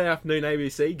Saturday afternoon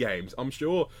ABC games. I'm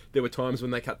sure there were times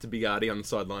when they cut to Big Artie on the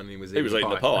sideline and he was eating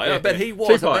the pie. Yeah. But he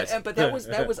was. Two pies. But that was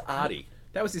Artie.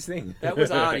 That was his thing. That was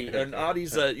Artie, and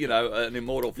Artie's an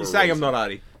immortal. For You're a saying reason. I'm not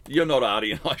Artie. You're not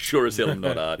Artie, and I sure as hell am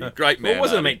not Artie. Great man. Well, it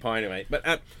wasn't Artie. a meat pie anyway.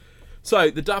 But so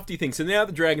the Dufty thing. So now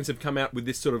the Dragons have come out with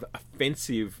this sort of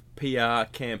offensive PR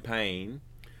campaign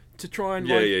to try and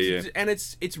and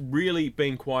it's really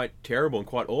been quite terrible and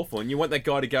quite awful. And you want that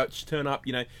guy to go turn up,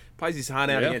 plays his heart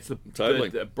out against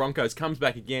the Broncos, comes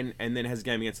back again, and then has a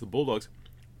game against the Bulldogs.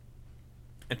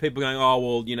 And people going, oh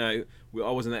well,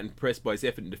 I wasn't that impressed by his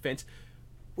effort in defence.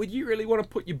 Would you really want to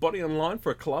put your body on the line for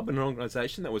a club and an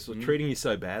organisation that was treating you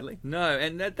so badly? No,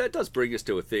 and that does bring us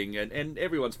to a thing, and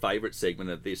everyone's favourite segment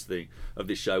of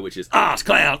this show, which is Ask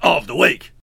Clown of the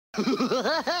Week.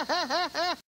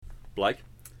 Blake?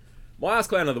 My Ask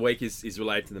Clown of the Week is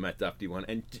related to the Matt Dufty one,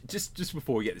 and just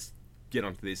before we get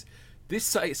onto this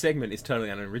segment is totally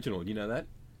unoriginal. You know that?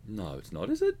 No, it's not,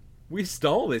 is it? We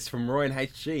stole this from Roy and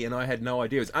HG, and I had no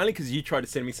idea. It was only because you tried to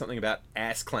send me something about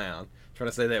Ass Clown, trying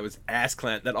to say that it was Ass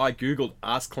Clown, that I googled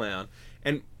Ask Clown,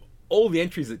 and all the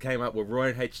entries that came up were Roy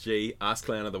and HG, Ask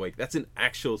Clown of the Week. That's an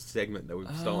actual segment that we've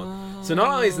stolen. So not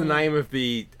only is the name of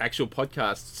the actual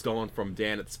podcast stolen from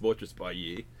Dan at the Sportress by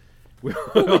you, we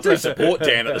do support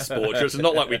Dan at the Sportress. It's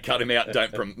not like we cut him out and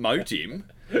don't promote him.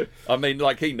 I mean,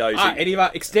 like, he knows. Anyway,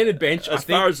 extended bench. As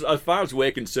far as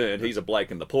we're concerned, he's a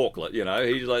Blake and the Porklet.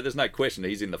 He's like, there's no question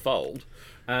he's in the fold.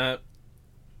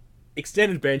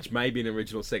 Extended bench may be an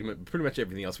original segment, but pretty much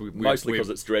everything else mostly because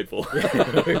it's dreadful.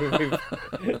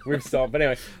 we've stopped. But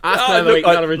anyway, Ask Clown of the Week,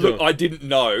 not original. Look, I didn't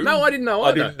know. No, I didn't know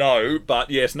either. I didn't know,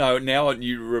 but yes, no. Now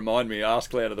you remind me.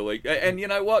 Ask Clown of the Week, and you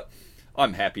know what?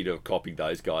 I'm happy to have copied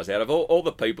those guys. Out of all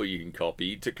the people you can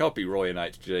copy, to copy Roy and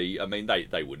HG, I mean,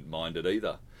 they wouldn't mind it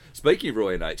either. Speaking of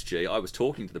Roy and HG, I was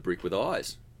talking to the Brick with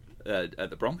Eyes at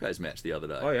the Broncos match the other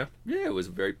day. Oh, yeah? Yeah, it was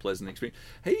a very pleasant experience.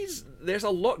 There's a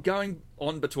lot going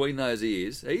on between those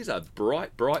ears. He's a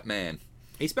bright, bright man.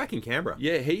 He's back in Canberra.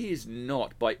 Yeah, he is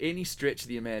not, by any stretch of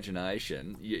the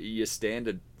imagination, your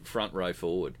standard front row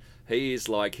forward. He is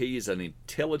an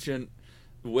intelligent,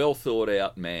 well thought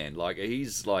out man. Like,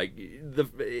 he's like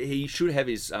he should have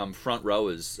his front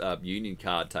rowers union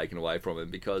card taken away from him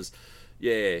because,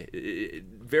 yeah,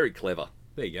 very clever.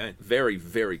 There you go. Very,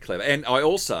 very clever. And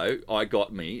I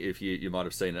got me, if you might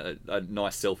have seen a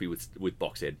nice selfie with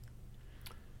Boxhead.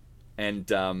 And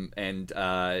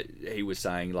he was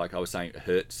saying, like I was saying, it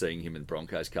hurt seeing him in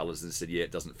Broncos colours, and said, yeah,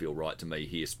 it doesn't feel right to me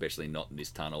here, especially not in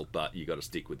this tunnel, but you got to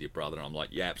stick with your brother. And I'm like,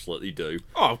 yeah, absolutely do.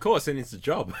 Oh, of course, and it's a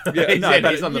job. Yeah,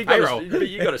 he's on the payroll.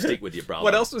 You got to stick with your brother.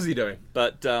 What else was he doing?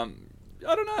 But I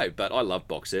don't know, but I love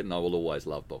Boxhead, and I will always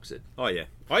love Boxhead. Oh, yeah.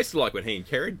 I used to like when he and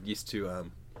Kerry used to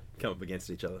come up against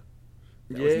each other.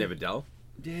 That was never dull.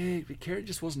 Yeah, but Kerry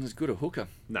just wasn't as good a hooker.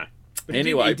 No.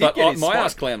 Anyway, my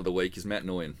Ask Clown of the Week is Matt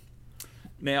Nguyen.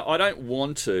 Now, I don't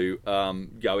want to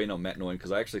go in on Matt Nguyen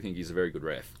because I actually think he's a very good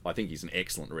ref. I think he's an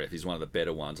excellent ref. He's one of the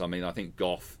better ones. I mean, I think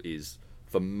Goff is,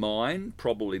 for mine,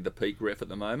 probably the peak ref at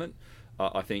the moment.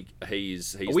 I think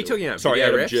he's... Are we talking about Sorry,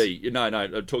 video Adam refs? G. No,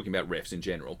 I'm talking about refs in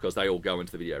general because they all go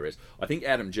into the video refs. I think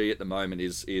Adam G at the moment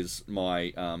is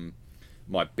my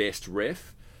my best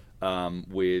ref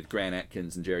with Grant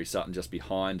Atkins and Jerry Sutton just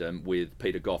behind him, with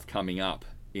Peter Goff coming up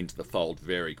into the fold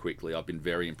very quickly. I've been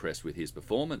very impressed with his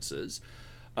performances.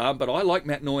 But I like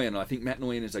Matt Nguyen. I think Matt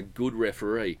Nguyen is a good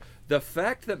referee. The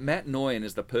fact that Matt Nguyen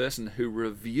is the person who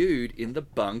reviewed in the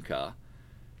bunker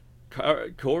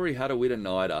Corey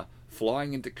Harawira-Naidoo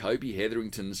flying into Kobe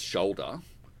Hetherington's shoulder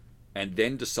and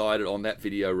then decided on that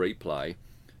video replay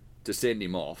to send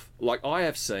him off. Like, I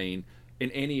have seen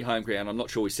in any home ground, I'm not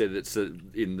sure we said it's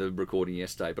in the recording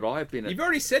yesterday, but I have been... You've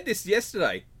already said this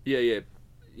yesterday. Yeah,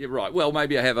 you're right. Well,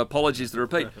 maybe I have. Apologies to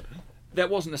repeat. That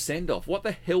wasn't a send-off. What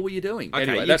the hell were you doing? Okay,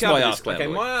 anyway, that's my Ask Clown. Okay,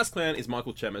 my Ask Clown is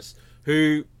Michael Chemis,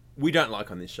 who we don't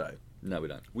like on this show. No, we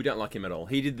don't. We don't like him at all.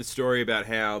 He did the story about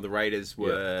how the Raiders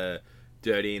were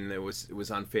dirty and it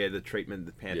was unfair, the treatment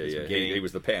the Panthers were getting. He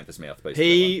was the Panthers' mouthpiece.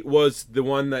 He was the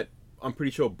one that, I'm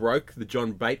pretty sure, broke the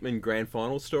John Bateman grand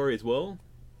final story as well.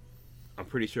 I'm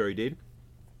pretty sure he did.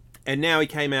 And now he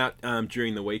came out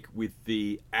during the week with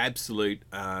the absolute,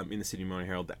 in the Sydney Morning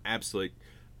Herald, the absolute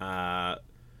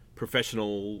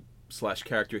professional /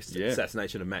 character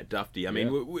assassination of Matt Dufty. I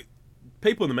mean,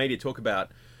 people in the media talk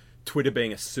about Twitter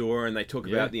being a sewer, and they talk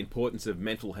about the importance of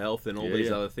mental health and all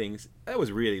these other things. That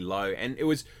was really low, and it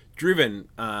was driven.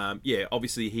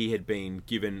 Obviously he had been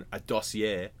given a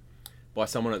dossier by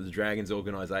someone at the Dragons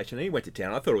organisation, and he went to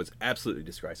town. I thought it was absolutely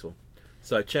disgraceful.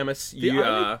 So, Chemis,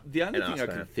 the only thing I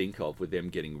can think of with them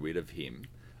getting rid of him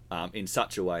in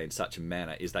such a way, in such a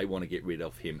manner, is they want to get rid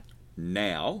of him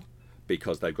now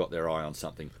because they've got their eye on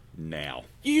something now.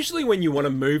 Usually when you want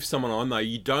to move someone on, though,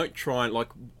 you don't try and, like,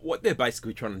 what they're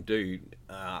basically trying to do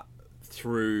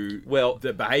through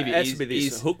the behaviour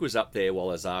is... Hook was up there while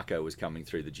Azarko was coming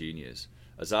through the juniors.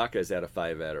 Azarko's out of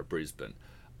favour out of Brisbane.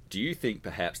 Do you think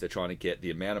perhaps they're trying to get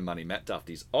the amount of money Matt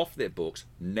Duffy's off their books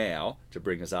now to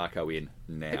bring Azarko in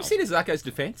now? Have you seen Azarko's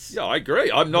defence? Yeah, I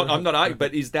agree. I'm not arguing,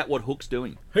 but is that what Hook's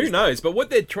doing? Who knows? But what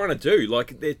they're trying to do,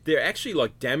 like, they're actually,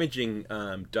 like, damaging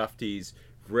Duffy's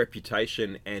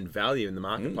reputation and value in the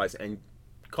marketplace and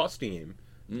costing him,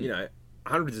 you know,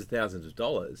 hundreds of thousands of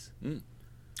dollars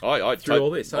through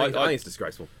all this. I think it's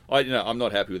disgraceful. I'm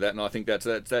not happy with that, and I think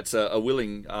that's a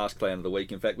willing Ask Clown of the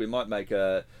Week. In fact, we might make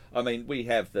a... I mean, we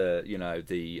have the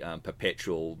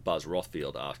perpetual Buzz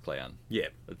Rothfield Ask Clown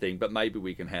thing, but maybe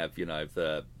we can have,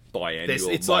 the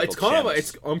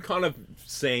biannual I'm kind of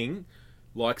seeing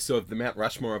like sort of the Mount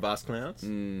Rushmore of Ask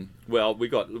Clowns. Well, we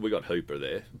got Hooper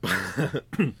there.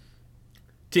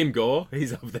 Tim Gore,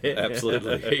 he's up there.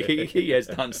 Absolutely. he has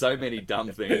done so many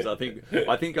dumb things. I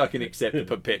think I can accept a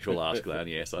perpetual Ask Clown,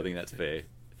 yes. I think that's fair.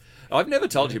 I've never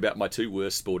told you about my two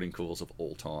worst sporting calls of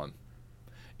all time.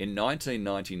 In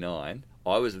 1999,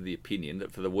 I was of the opinion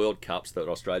that for the World Cups that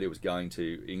Australia was going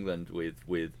to England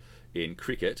with in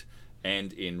cricket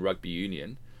and in rugby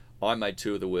union, I made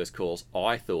two of the worst calls.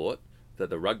 I thought that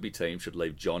the rugby team should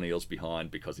leave John Eales behind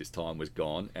because his time was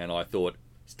gone, and I thought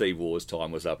Steve Waugh's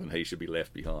time was up and he should be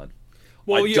left behind.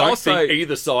 Well, I don't think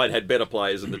either side had better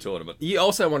players in the tournament. You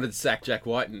also wanted to sack Jack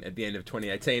Whiten at the end of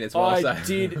 2018 as well. I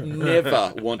did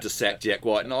never want to sack Jack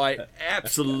Whiten. I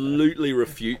absolutely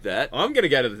refute that. I'm going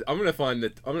to find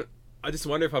that. I just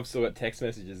wonder if I've still got text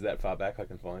messages that far back I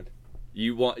can find.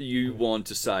 You want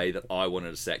to say that I wanted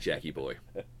to sack Jackie Boy?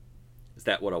 Is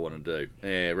that what I want to do?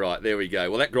 Yeah, right. There we go.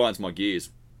 Well, that grinds my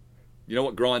gears. You know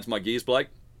what grinds my gears, Blake?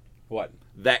 What?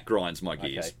 That grinds my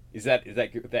gears. Okay. Is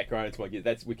that grinds my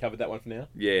gears? We covered that one for now?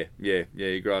 Yeah,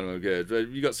 you grind my gears.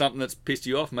 You got something that's pissed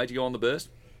you off, made you go on the burst?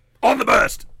 On the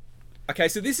burst! Okay,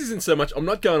 so this isn't so much... I'm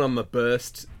not going on the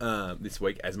burst this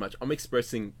week as much. I'm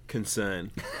expressing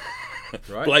concern.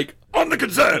 Right? Blake, on the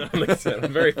concern!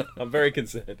 I'm very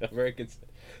concerned. Do you know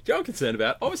what I'm concerned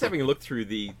about? I was having a look through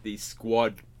the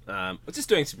squad... I was just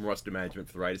doing some roster management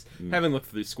for the Raiders. Having a look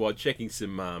through the squad, checking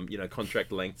some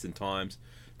contract lengths and times.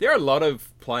 There are a lot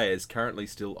of players currently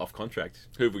still off contract.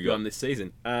 Who have we got on this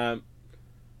season?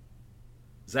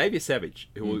 Xavier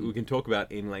Savage, who we can talk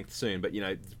about in length soon, but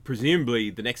presumably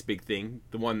the next big thing,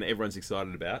 the one that everyone's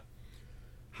excited about,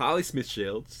 Harley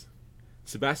Smith-Shields,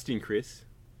 Sebastian Chris,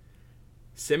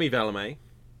 Semi Valame,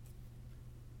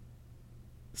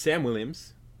 Sam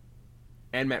Williams,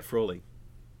 and Matt Frawley.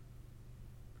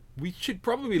 We should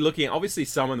probably be looking at, obviously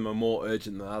some of them are more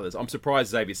urgent than others. I'm surprised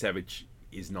Xavier Savage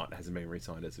hasn't been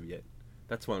re-signed as of yet.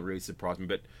 That's one that really surprised me.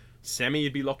 But Sammy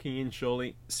you'd be locking in,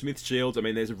 surely. Smith-Shields, I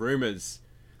mean, there's rumours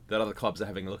that other clubs are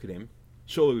having a look at him.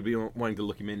 Surely we'd be wanting to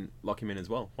lock him in as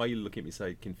well. Why are you looking at me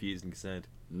so confused and concerned?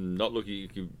 Not looking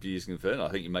confused and concerned. I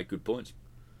think you make good points.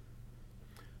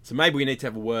 So maybe we need to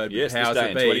have a word with the powers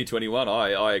that be. Yes, in 2021,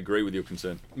 I agree with your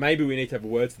concern. Maybe we need to have a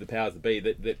word to the powers that be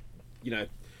that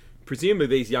presumably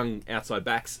these young outside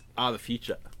backs are the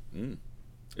future.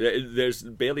 There's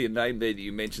barely a name there that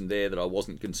you mentioned there that I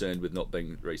wasn't concerned with not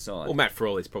being re-signed. Well, Matt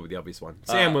Frawley's probably the obvious one.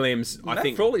 Sam Williams, I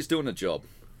think... Matt Frawley's doing a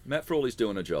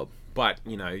job. But,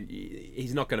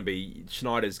 he's not going to be...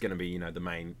 Schneider's going to be, the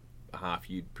main half,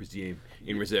 you'd presume,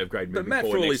 in reserve grade moving forward. But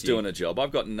Matt Frawley's doing a job.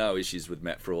 I've got no issues with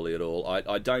Matt Frawley at all.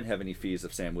 I don't have any fears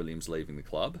of Sam Williams leaving the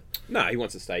club. No, he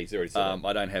wants to stay. He's already said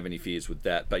I don't have any fears with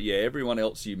that. But, yeah, everyone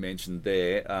else you mentioned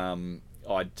there...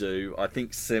 I do. I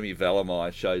think Semi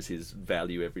Valame shows his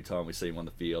value every time we see him on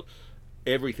the field.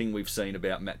 Everything we've seen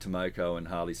about Matt Tomoko and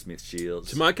Harley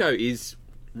Smith-Shields. Tomoko is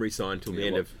re-signed till the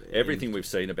end of... Everything we've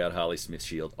seen about Harley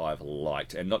Smith-Shields I've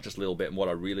liked. And not just a little bit. And what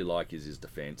I really like is his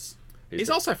defence. He's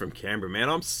also from Canberra, man.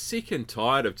 I'm sick and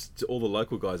tired of all the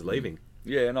local guys leaving.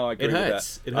 Yeah, no, I agree with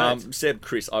that. It hurts. Seb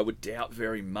Chris, I would doubt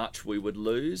very much we would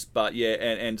lose. But, yeah,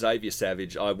 and Xavier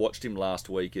Savage, I watched him last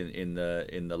week in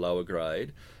the lower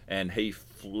grade. And he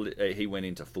went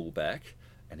into fullback,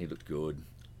 and he looked good.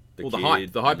 The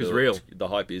hype is real. The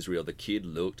hype is real. The kid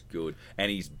looked good,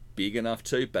 and he's big enough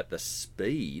too. But the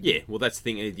speed, yeah. Well, that's the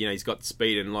thing. He's got the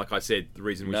speed, and like I said, the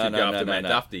reason we should go after Matt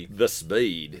Duffy. The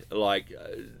speed,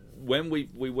 when we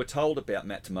were told about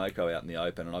Matt Tomoko out in the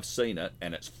open, and I've seen it,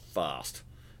 and it's fast.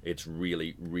 It's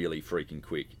really, really freaking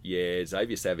quick. Yeah,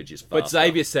 Xavier Savage is fast. But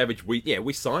Xavier Savage,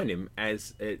 we signed him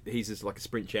as he's just like a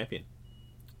sprint champion.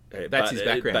 That's his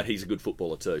background. But he's a good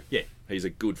footballer too. Yeah. He's a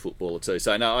good footballer too.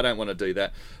 So, no, I don't want to do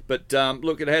that. But,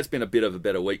 look, it has been a bit of a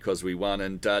better week because we won,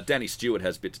 and Danny Stewart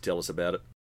has a bit to tell us about it.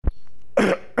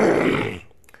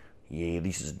 Yeah,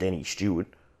 this is Danny Stewart,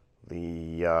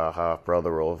 the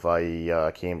half-brother of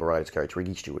a Canberra Raiders coach,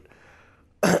 Ricky Stewart.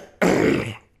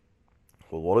 Well,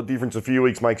 what a difference a few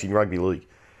weeks makes in rugby league.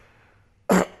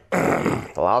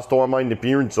 The last time I made an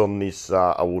appearance on this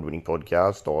award-winning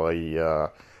podcast, I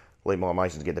let my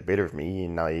Masons get the better of me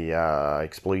in a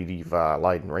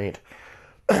expletive-laden rant.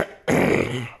 I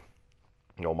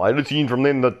made a decision from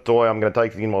then that I'm going to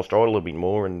take things in my stride a little bit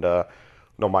more and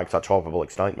not make such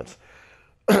hyperbolic statements.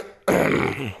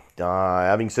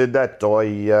 Having said that, I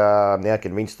am now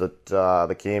convinced that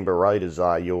the Canberra Raiders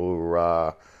are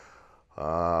your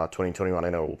 2021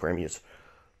 NRL premiers.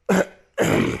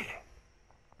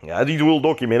 As is well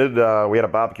documented, we had a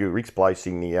barbecue at Rick's place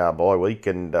in the bye week,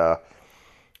 and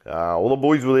all the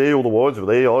boys were there, all the wives were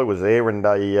there, I was there, and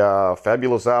a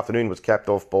fabulous afternoon was capped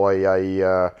off by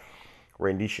a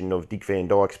rendition of Dick Van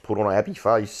Dyke's Put On a Happy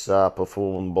Face,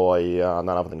 performed by none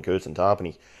other than Kirsten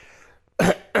Tarpany.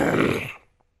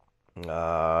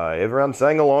 Everyone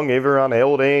sang along, everyone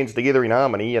held hands together in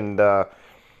harmony, and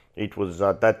it was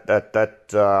at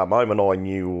that moment I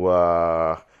knew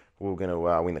we were going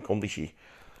to win the comp this year.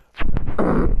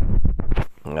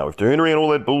 Now, we've turned around all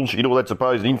that bullshit, all that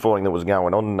supposed infighting that was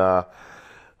going on.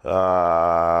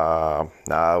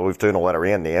 We've turned all that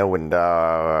around now,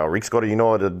 and Rick's got a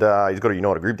united. He's got a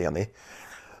united group down there.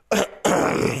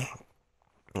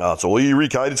 So all you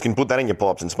Rick haters can put that in your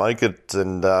pipes and smoke it.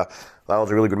 And that was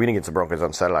a really good win against the Broncos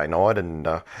on Saturday night. And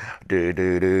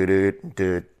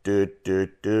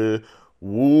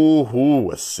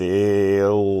woohoo!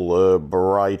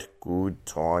 Celebrate good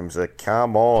times.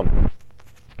 Come on.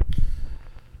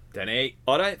 Danny.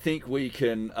 I don't think we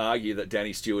can argue that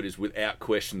Danny Stewart is without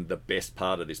question the best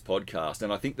part of this podcast.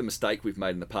 And I think the mistake we've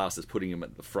made in the past is putting him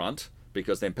at the front,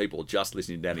 because then people will just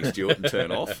listen to Danny Stewart and turn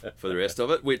off for the rest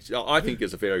of it, which I think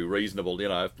is a very reasonable,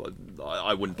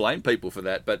 I wouldn't blame people for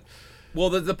that. But Well,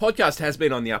 the podcast has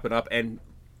been on the up and up, and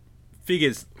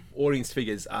audience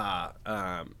figures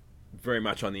are very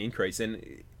much on the increase, and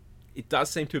it does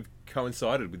seem to have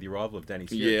coincided with the arrival of Danny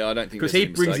Stewart. yeah, I don't think because there's he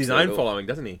any brings mistakes his there at own all. following,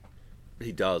 doesn't he?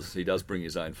 He does. He does bring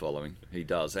his own following. He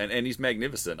does, and he's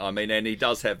magnificent. I mean, and he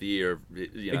does have the ear of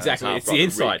Exactly. his It's the half-brother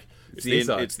insight. Rick. It's the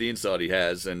insight. It's the insight he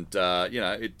has, and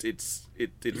it's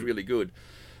really good.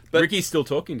 But Ricky's still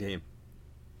talking to him.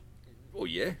 well,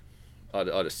 yeah, I'd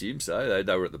assume so.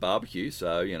 They were at the barbecue,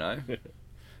 so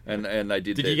and they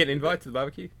did. Did you get an invite to the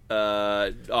barbecue?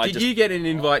 Did You get an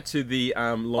invite to the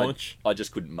launch? I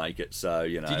just couldn't make it, so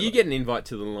Did you get an invite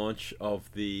to the launch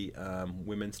of the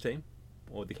women's team,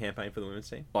 or the campaign for the women's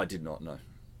team? I did not know.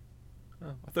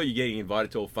 Oh, I thought you were getting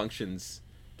invited to all functions,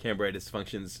 Canberra Raiders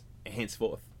functions,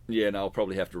 henceforth. Yeah, no, I'll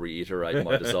probably have to reiterate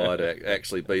my desire to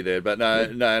actually be there. But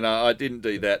no, I didn't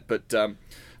do that. But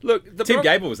look, Tim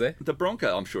Gable was there. The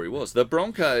Bronco, I'm sure he was. The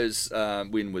Broncos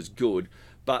win was good,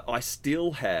 but I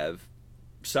still have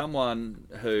someone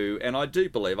who, and I do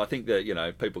believe, I think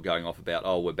that, people going off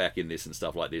about, we're back in this and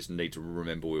stuff like this, and need to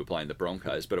remember we were playing the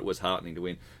Broncos, but it was heartening to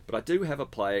win. But I do have a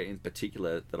player in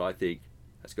particular that I think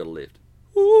has got to lift.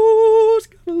 Ooh, it's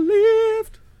got to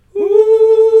lift.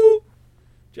 Ooh.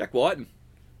 Jack Whiten.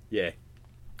 Yeah.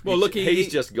 Well, look,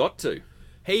 he's just got to.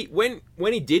 When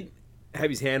he did have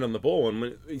his hand on the ball and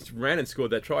when he ran and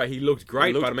scored that try, he looked great.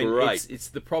 He looked but I mean, great. it's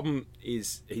the problem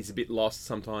is he's a bit lost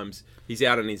sometimes. He's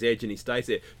out on his edge and he stays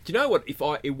there. Do you know what?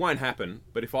 It won't happen.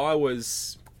 But if I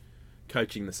was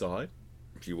coaching the side,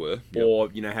 If you were, or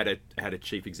had a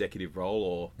chief executive role,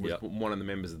 or was Yep. one of the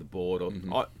members of the board, or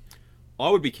I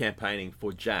would be campaigning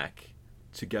for Jack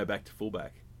to go back to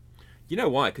fullback. You know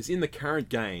why? Because in the current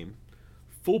game,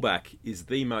 fullback is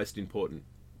the most important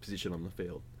position on the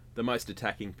field, the most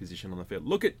attacking position on the field.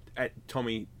 Look at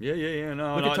Tommy. Yeah.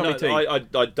 No, Look at Tommy T.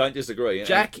 I don't disagree.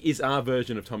 Jack is our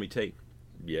version of Tommy T.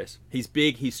 Yes. He's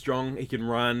big, he's strong, he can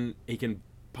run, he can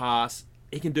pass,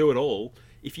 he can do it all.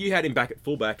 If you had him back at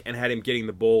fullback and had him getting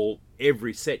the ball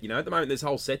every set, at the moment there's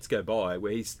whole sets go by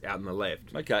where he's out on the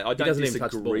left. Okay, I He don't doesn't even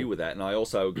touch the disagree ball. with that, and I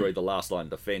also agree the last line of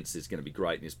defence is going to be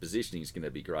great, and his positioning is going to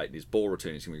be great, and his ball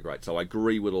return is going to be great. So I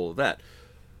agree with all of that.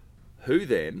 Who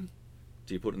then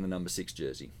do you put in the number 6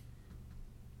 jersey?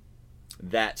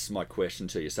 That's my question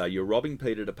to you. So you're robbing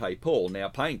Peter to pay Paul. Now,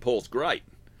 paying Paul's great,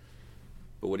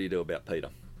 but what do you do about Peter?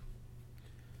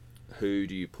 Who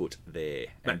do you put there?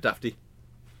 Matt Duffy.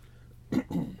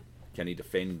 Can he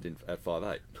defend at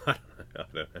 5'8"? I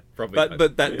don't know. Probably.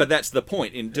 But that's the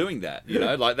point in doing that.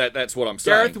 That's what I'm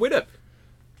saying. Gareth Widdop.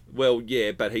 Well,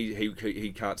 yeah, but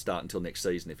he can't start until next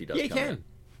season if he does. Yeah, he come can. out.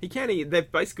 He can.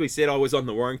 They've basically said I was on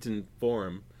the Warrington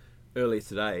forum earlier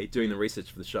today doing the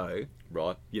research for the show.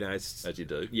 Right. You know, As you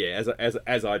do. Yeah,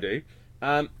 as I do.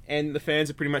 And the fans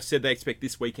have pretty much said they expect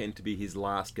this weekend to be his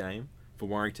last game for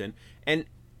Warrington. And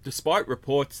despite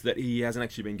reports that he hasn't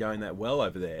actually been going that well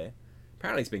over there,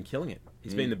 apparently he's been killing it.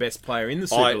 He's been the best player in the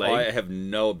Super League. I have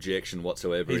no objection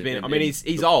whatsoever. He's been.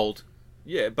 He's old.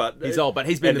 Yeah, but He's old, but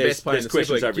he's been the best player in the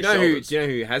Super League. Over Do you know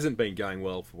who hasn't been going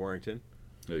well for Warrington?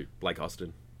 Who? Blake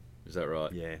Austin. Is that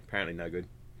right? Yeah, apparently no good.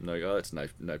 No, that's no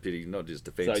pity. Not his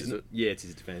defence, So is it? yeah, it's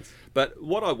his defence. But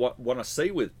what I want to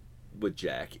see with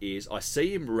Jack is I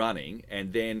see him running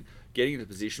and then getting into a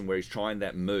position where he's trying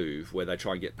that move where they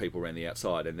try and get people around the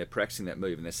outside and they're practicing that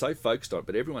move and they're so focused on it,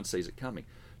 but everyone sees it coming.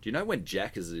 Do you know when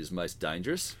Jack is at his most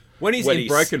dangerous? When he's in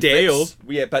broken field.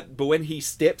 Yeah, but when he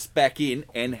steps back in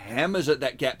and hammers at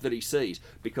that gap that he sees,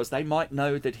 because they might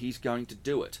know that he's going to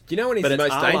do it. Do you know when he's but the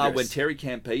most dangerous? When Terry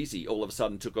Campese all of a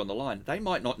sudden took on the line, they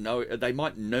might not know. They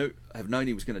might have known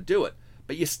he was going to do it,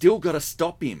 but you still got to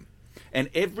stop him. And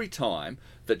every time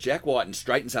that Jack Whiten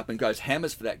straightens up and goes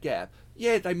hammers for that gap,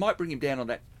 yeah, they might bring him down on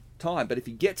that time, but if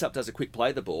he gets up, does a quick play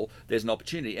of the ball, there's an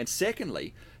opportunity. And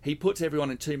secondly, he puts everyone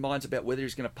in two minds about whether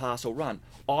he's going to pass or run.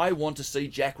 I want to see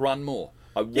Jack run more.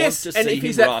 I want to see him run more. And if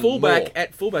he's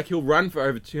at fullback, he'll run for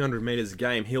over 200 metres a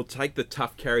game. He'll take the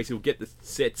tough carries. He'll get the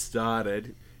set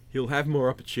started. He'll have more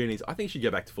opportunities. I think he should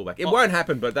go back to fullback. It won't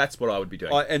happen, but that's what I would be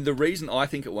doing. And the reason I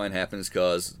think it won't happen is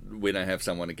because we don't have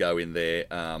someone to go in there.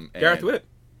 Gareth Witt.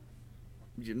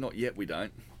 Not yet, we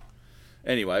don't.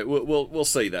 Anyway, we'll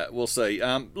see that. We'll see.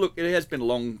 Look, it has been a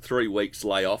long 3 weeks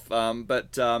layoff,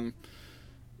 but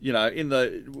you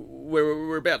know,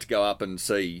 we're about to go up and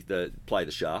play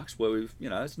the Sharks, where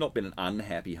it's not been an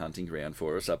unhappy hunting ground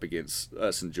for us up against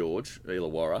St George,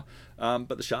 Illawarra,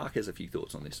 but the Shark has a few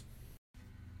thoughts on this.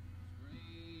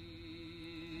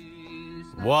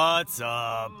 What's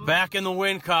up? Back in the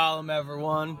win column,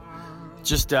 everyone.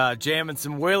 Just jamming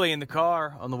some Willie in the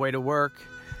car on the way to work.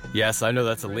 Yes, I know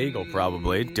that's illegal,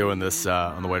 probably, doing this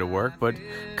on the way to work, but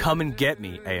come and get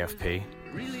me,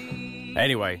 AFP.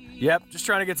 Anyway, yep, just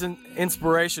trying to get some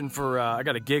inspiration for, I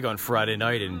got a gig on Friday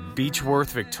night in Beechworth,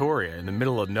 Victoria, in the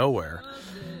middle of nowhere.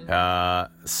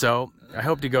 So I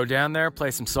hope to go down there,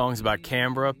 play some songs about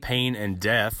Canberra, pain and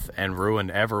death, and ruin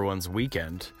everyone's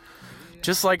weekend.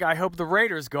 Just like I hope the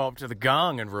Raiders go up to the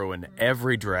Gong and ruin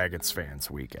every Dragons fan's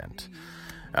weekend.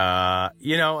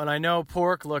 And I know,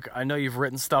 Pork, look, I know you've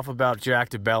written stuff about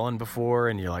Jack DeBellin before,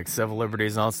 and you're like civil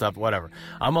liberties and all that stuff, whatever.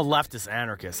 I'm a leftist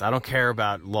anarchist. I don't care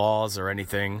about laws or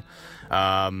anything.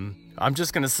 I'm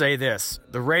just going to say this.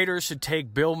 The Raiders should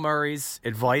take Bill Murray's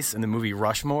advice in the movie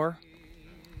Rushmore.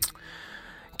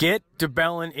 Get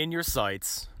DeBellin in your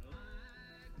sights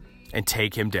and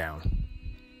take him down.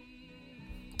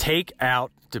 Take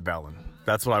out DeBellin.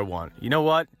 That's what I want. You know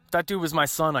what? If that dude was my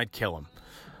son, I'd kill him.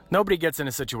 Nobody gets in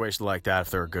a situation like that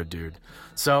if they're a good dude.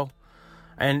 So,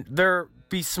 and they're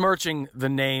besmirching the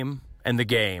name and the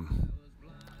game.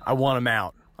 I want him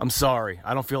out. I'm sorry.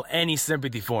 I don't feel any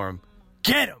sympathy for him.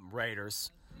 Get him,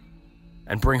 Raiders.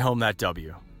 And bring home that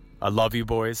W. I love you,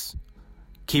 boys.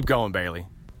 Keep going, Bailey.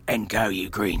 And go, you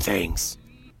green things.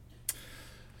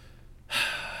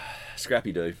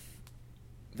 Scrappy Doo.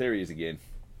 There he is again.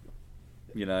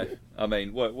 I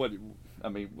mean, what?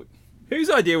 Whose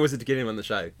idea was it to get him on the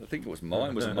show? I think it was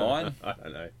mine. Was it mine? I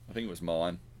don't know. I think it was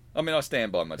mine. I mean, I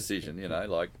stand by my decision,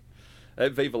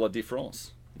 vive la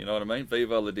différence. You know what I mean? Vive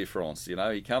la différence.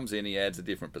 He comes in, he adds a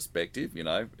different perspective.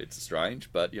 It's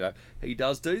strange, but, he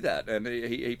does do that, and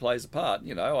he plays a part.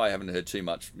 I haven't heard too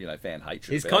much, fan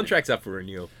hatred. His contract's up for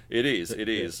renewal. It is.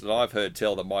 And I've heard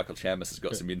tell that Michael Chammas has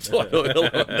got some inside oil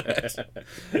on that.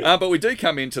 But we do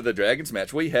come into the Dragons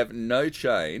match. We have no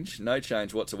change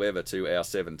whatsoever to our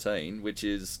 17, which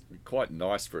is quite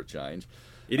nice for a change.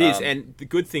 It is, and the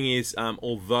good thing is,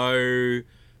 although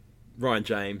Ryan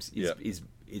James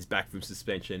is back from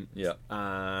suspension,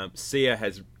 Sia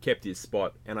has kept his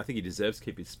spot, and I think he deserves to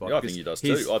keep his spot. Yeah, I think he does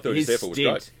too. I thought his effort was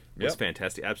great. It was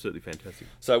fantastic, absolutely fantastic.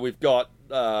 So we've got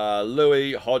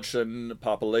Louis, Hodgson,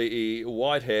 Papali'i,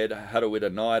 Whitehead,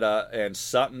 Harawira Naida, and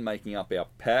Sutton making up our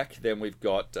pack. Then we've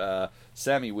got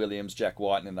Sammy Williams, Jack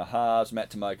Whiten in the halves,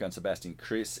 Matt Tomoko and Sebastian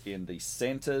Chris in the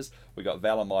centres. We've got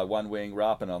Valamai one wing,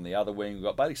 Rapin on the other wing. We've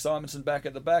got Bailey Simonson back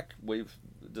at the back. We've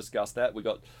discussed that. We've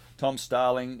got Tom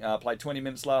Starling, played 20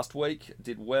 minutes last week,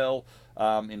 did well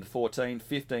in 14.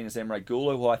 15 is Emre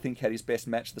Gulu, who I think had his best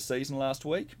match of the season last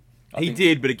week. He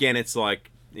did, but again, it's hard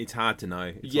to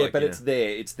know. It's there.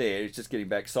 It's just getting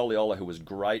back. Soliola, who was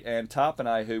great, and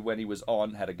Tarpanay, who when he was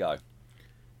on, had a go.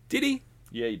 Did he?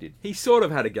 Yeah, he did. He sort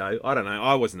of had a go. I don't know.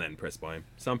 I wasn't that impressed by him.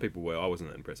 Some people were. I wasn't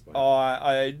that impressed by him.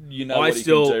 What he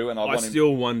can do, and I I want him.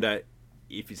 still wonder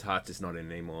if his heart's just not in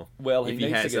it anymore. Well, he If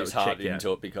needs to has, get his that would heart check out.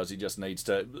 into it because he just needs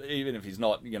to, even if he's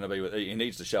not going to be with, he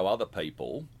needs to show other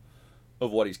people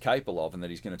of what he's capable of and that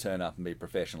he's going to turn up and be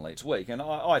professional each week. And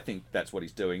I think that's what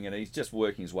he's doing, and he's just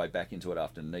working his way back into it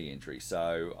after a knee injury.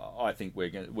 So I think we're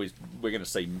going to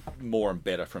see more and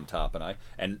better from Tarpanay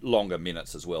and longer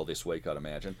minutes as well this week, I'd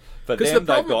imagine. For Because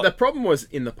them, the problem was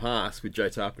in the past with Joe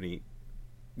Tarpany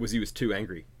was he was too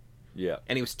angry. yeah,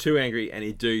 And he was too angry and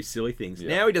he'd do silly things. Yeah.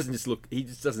 Now he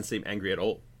just doesn't seem angry at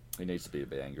all. he needs to be a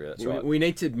bit angry. That's We, right. we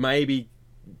need to maybe,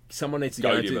 someone needs to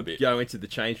Goad him a bit. go into the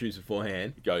change rooms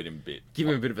beforehand, Goad him a bit. give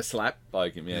him a bit of a slap,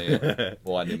 Poke him, yeah.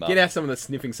 Wind him up. get out some of the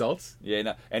sniffing salts, Yeah,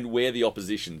 no, and wear the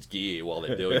opposition's gear while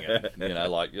they're doing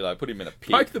it. Put him in a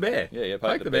pit. poke the bear. Yeah,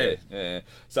 poke the bear. Yeah.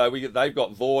 So they've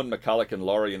got Vaughan, McCulloch, and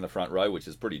Laurie in the front row, which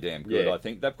is pretty damn good, Yeah. I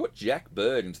think. They've put Jack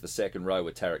Bird into the second row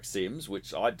with Tarek Sims,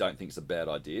 which I don't think is a bad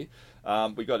idea.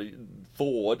 We've got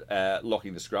Ford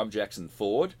locking the scrum, Jackson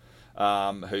Ford,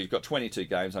 who's got 22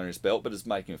 games under his belt, but is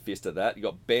making a fist of that. You've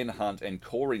got Ben Hunt and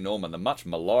Corey Norman, the much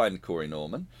maligned Corey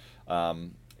Norman,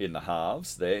 in the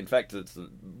halves there. In fact, it's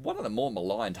one of the more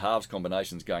maligned halves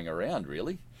combinations going around,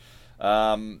 really.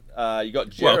 You got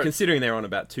Jared. Well, considering they're on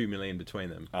about $2 million between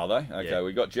them. Are they? Okay, Yeah.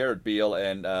 we've got Jared Beale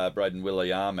and Braden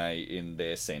Williame in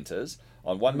their centres.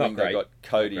 On one Not wing, they've great. got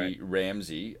Cody Not great.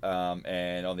 Ramsey,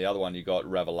 and on the other one, you've got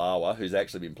Ravalawa, who's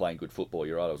actually been playing good football.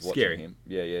 You're right, I was watching Scary. him.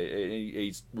 Yeah,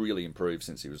 he's really improved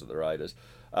since he was at the Raiders.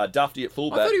 Dufty at I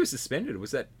fullback. thought he was suspended.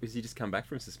 Was he just come back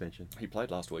from suspension? He played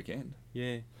last weekend.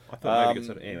 Yeah. I thought maybe he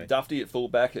got sort of, anyway. Dufty at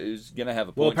fullback, who's going to have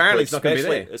a point. Well, apparently he's not gonna be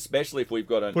especially- there. Especially if we've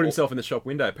got an... Put himself in the shop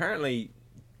window. Apparently,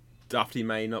 Dufty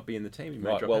may not be in the team. He may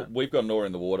Right, drop well, out. we've got an oar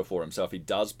in the water for him, so if he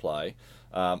does play,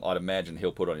 I'd imagine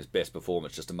he'll put on his best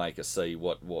performance just to make us see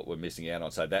what we're missing out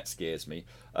on, so that scares me.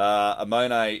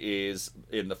 Amone is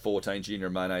in the 14, Junior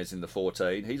Amone is in the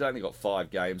 14. He's only got 5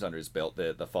 games under his belt,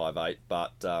 the 5'8",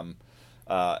 but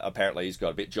apparently he's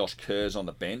got a bit. Josh Kerr's on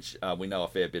the bench. We know a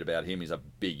fair bit about him. He's a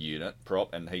big unit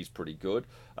prop, and he's pretty good.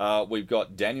 We've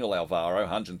got Daniel Alvaro,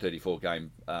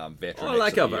 134-game veteran. I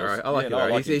like ex of the Alvaro. Eels. I like Yeah, no,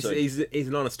 Alvaro. him too. He's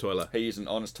an honest toiler. He is an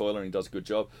honest toiler and he does a good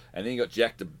job. And then you got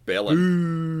Jack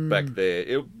DeBellin back there.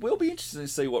 It will be interesting to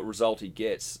see what result he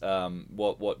gets,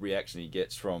 what reaction he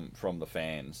gets from the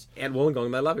fans. And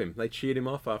Wollongong, they love him. They cheered him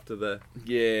off after the...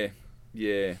 Yeah.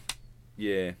 I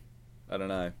don't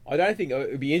know. I don't think...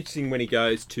 It would be interesting when he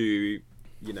goes to,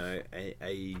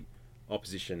 a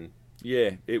opposition...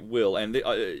 Yeah, it will, and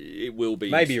it will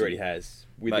be. Maybe he interesting. already has.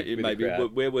 With the Maybe.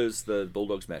 crowd. Where was the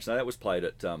Bulldogs match? No, that was played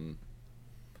at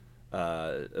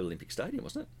Olympic Stadium,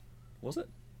 wasn't it? Was it?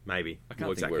 Maybe. I can't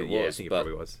Well, think where it exactly. Yeah, was. I think it but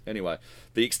probably was. Anyway,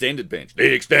 the extended bench.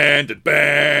 The extended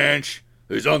bench.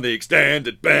 Who's on the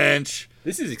extended bench?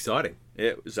 This is exciting.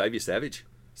 Yeah, Xavier Savage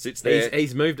sits there.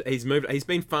 He's moved. He's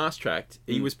been fast tracked.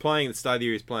 He was playing at the start of the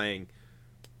year. He was playing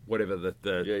whatever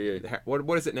Yeah.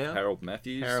 What is it now? Harold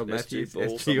Matthews. Harold SG Matthews.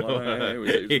 Ball, something like that. He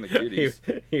was in the kiddies.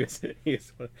 He was,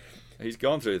 He's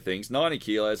gone through things. 90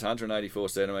 kilos, 184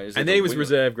 centimetres. and then he was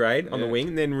reserve grade on the Yeah. wing,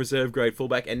 and then reserve grade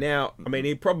fullback, and now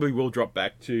he probably will drop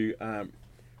back to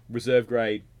reserve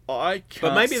grade. I can't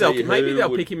But maybe see they'll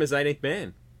who pick him as 18th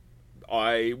man.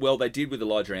 Well, they did with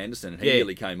Elijah Anderson. He Yeah.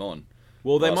 nearly came on.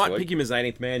 Well, they last might week. pick him as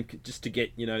 18th man just to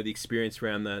get the experience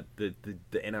around the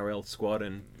NRL squad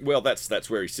and. Well, that's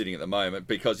where he's sitting at the moment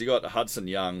because you got Hudson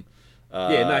Young.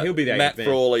 He'll be the 18th Matt man.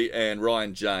 Frawley and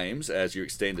Ryan James as your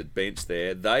extended bench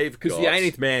there. They've Because got the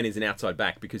 18th man is an outside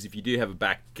back. Because if you do have a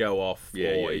back go off,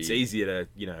 it's easier to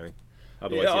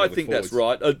Otherwise, Yeah, you I look think that's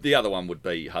forwards. right. The other one would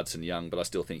be Hudson Young, but I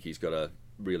still think he's got to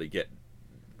really get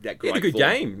that He great had a good form.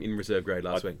 game in reserve grade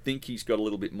last I week. think he's got a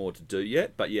little bit more to do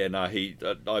yet, but yeah, no,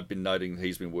 I've been noting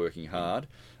he's been working hard.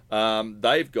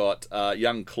 They've got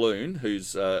young Clune,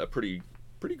 who's a pretty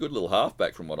good little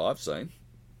halfback from what I've seen.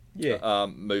 Yeah.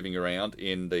 Moving around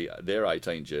in their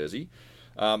 18 jersey.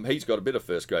 He's got a bit of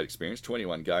first grade experience,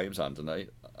 21 games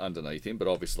underneath him, but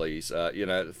obviously he's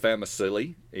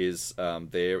Famasili is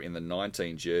there in the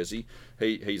 19 jersey.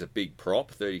 He's a big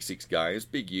prop, 36 games,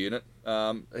 big unit.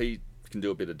 He can do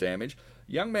a bit of damage.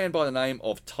 Young man by the name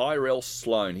of Tyrell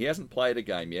Sloan. He hasn't played a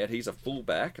game yet. He's a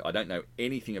fullback. I don't know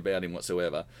anything about him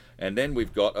whatsoever. And then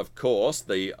we've got, of course,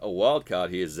 the wild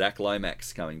card here, Zach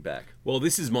Lomax coming back. Well,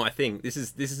 this is my thing. This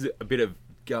is a bit of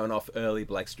going off early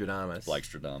Blake Stradamus. Blake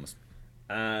Stradamus.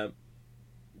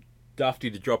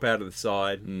 Dufty to drop out of the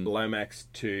side, Lomax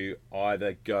to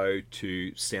either go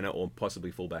to centre or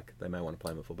possibly fullback. They may want to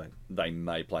play him at fullback. They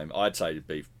may play him. I'd say it'd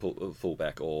be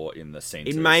fullback or in the centre.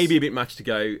 It may be a bit much to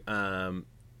go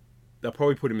they'll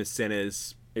probably put him as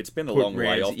centres. It's been a Put long way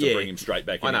Ramsey- off to yeah. bring him straight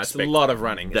back in. I know, it's a Expect lot of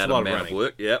running. It's that a lot amount of running.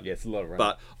 work, yep. Yeah, it's a lot of running.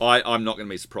 But I'm not going to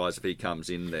be surprised if he comes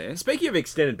in there. Speaking of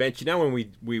extended bench, you know when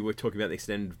we were talking about the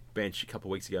extended bench a couple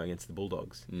of weeks ago against the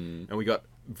Bulldogs, and we got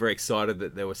very excited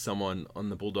that there was someone on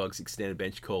the Bulldogs extended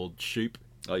bench called Shoop.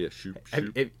 Oh, yeah, shoot.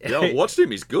 Have- Yeah, I watched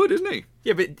him. He's good, isn't he?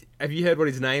 Yeah, but have you heard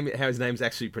how his name's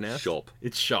actually pronounced? Shop.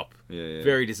 It's Shop. Yeah.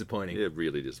 Very disappointing. Yeah,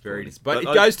 really disappointing. Very disappointing. But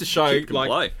I- it goes to show, Chip can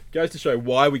play. goes to show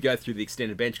why we go through the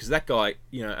extended bench, because that guy,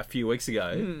 a few weeks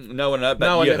ago, No one knows, but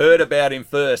No one you knows. heard about him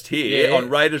first here Yeah. on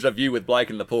Raiders Review with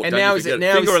Blake and Laporte. And Don't now you is it- forget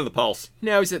now finger is- on the pulse.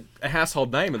 now he's a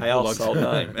household name of the Bulldogs. Household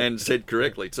name, and said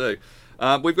correctly too.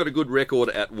 We've got a good record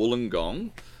at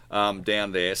Wollongong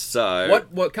down there. So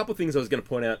What a couple of things I was going to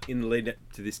point out in the lead up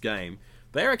to this game.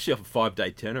 They're actually off a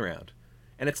 5-day turnaround.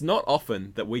 And it's not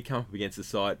often that we come up against a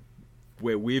site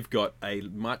where we've got a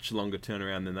much longer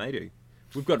turnaround than they do.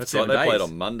 We've got That's 7 right, they days. played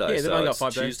on Monday, Yeah, they've so only got it's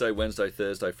 5 days. Tuesday, Wednesday,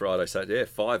 Thursday, Friday, Saturday. Yeah,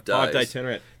 5 days. 5-day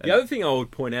turnaround. The other thing I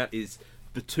would point out is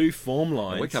the two form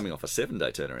lines. And we're coming off a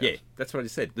 7-day turnaround. Yeah, that's what I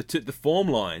just said. The form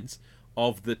lines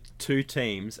of the two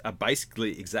teams are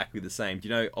basically exactly the same. Do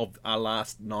you know, of our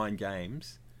last 9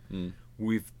 games,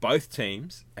 with both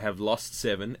teams have lost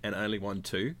 7 and only won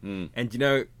 2. And do you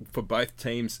know, for both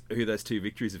teams, who those 2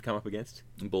 victories have come up against?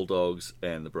 Bulldogs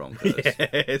and the Broncos.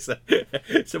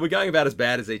 Yeah, so we're going about as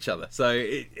bad as each other. So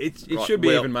it Right, should be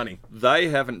well, even money. They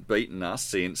haven't beaten us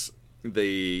since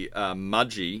the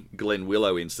Mudgee Glen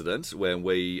Willow incident when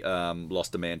we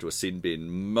lost a man to a sin bin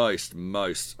most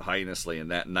heinously in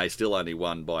that, and they still only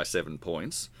won by 7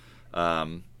 points.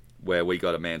 Where we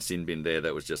got a man sin bin there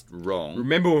that was just wrong.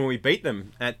 Remember when we beat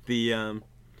them at the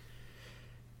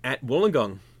at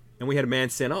Wollongong, and we had a man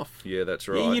sent off? Yeah, that's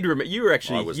right. Yeah, you were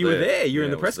actually I was you were there. You were in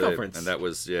Yeah, the I press was there. conference, And that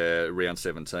was round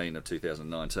 17 of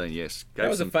 2019, yes. that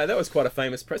was that was quite a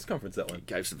famous press conference. That one.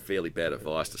 Gave some fairly bad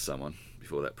advice to someone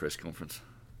before that press conference.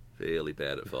 Fairly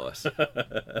bad advice.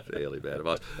 Fairly bad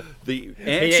advice. The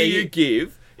answer you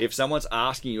give if someone's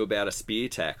asking you about a spear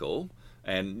tackle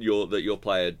and that your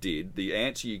player did, the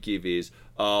answer you give is,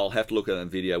 I'll have to look at the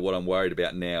video. What I'm worried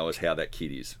about now is how that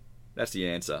kid is. That's the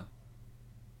answer.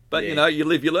 But, Yeah. you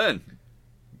live, you learn.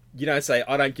 You don't say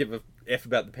I don't give a f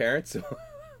about the parents.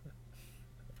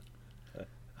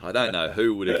 I don't know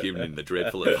who would have given him the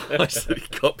dreadful advice that he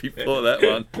got before that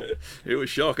one. It was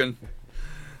shocking.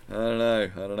 I don't know.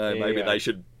 Maybe Anyway. they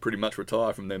should pretty much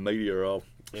retire from their media role.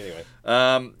 Anyway,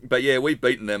 But yeah, we've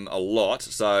beaten them a lot.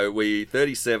 So we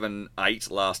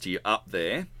 37-8 last year up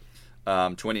there,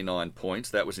 29 points.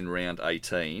 That was in round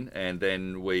 18, and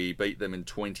then we beat them in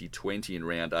 2020 in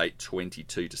round 8,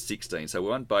 22-16. So we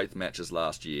won both matches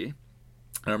last year.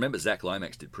 And I remember Zach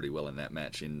Lomax did pretty well in that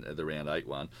match in the round 8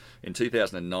 one. In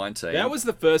 2019, that was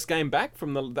the first game back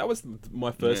from the. That was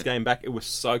my first Yeah. game back. It was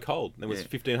so cold. There was Yeah.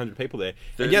 1,500 people there.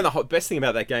 30 And the best thing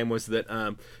about that game was that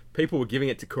people were giving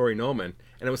it to Corey Norman,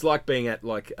 and it was like being at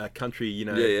like a country.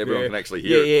 Yeah, everyone can actually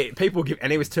hear Yeah, yeah. People give,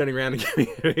 and he was turning around and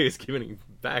he was giving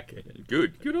it back.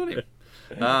 good on him.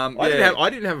 I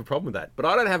didn't have a problem with that, but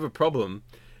I don't have a problem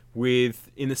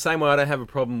with, in the same way I don't have a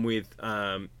problem with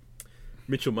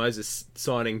Mitchell Moses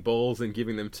signing balls and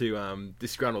giving them to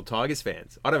disgruntled Tigers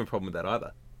fans. I don't have a problem with that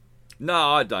either. No,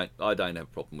 I don't have a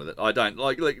problem with it. I don't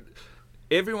like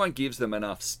everyone gives them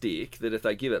enough stick that if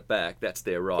they give it back, that's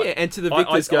their right. Yeah, and to the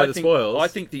victors go the think, spoils. I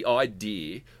think the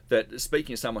idea that,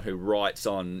 speaking of someone who writes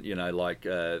on,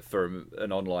 for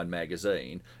an online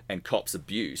magazine and cops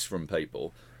abuse from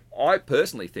people, I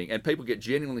personally think, and people get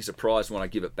genuinely surprised when I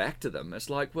give it back to them, it's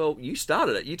like, well, you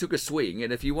started it, you took a swing,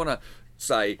 and if you want to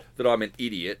say that I'm an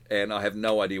idiot and I have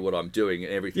no idea what I'm doing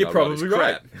and everything You're I write is probably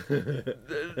right.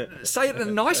 crap, say it in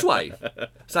a nice way.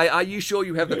 Say, are you sure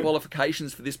you have the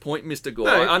qualifications for this point, Mr. Gore?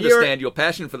 No, I understand your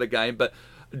passion for the game, but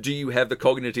do you have the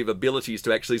cognitive abilities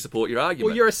to actually support your argument?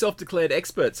 Well, you're a self-declared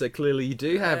expert, so clearly you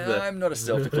do have the... I'm not a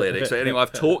self-declared expert. Anyway,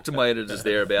 I've talked to my editors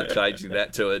there about changing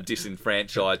that to a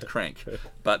disenfranchised crank,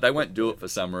 but they won't do it for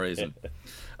some reason.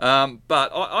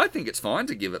 But I think it's fine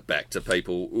to give it back to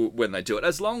people when they do it,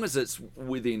 as long as it's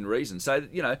within reason. So,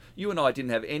 you and I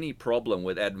didn't have any problem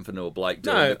with Adam Fanua-Blake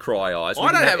doing No, the cry eyes. We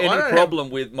I don't didn't have- have I any don't problem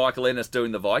with Michael Ennis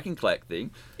doing the Viking clack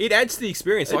thing. It adds to the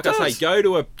experience. It Like I does.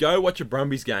 say, go watch a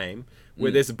Brumbies game where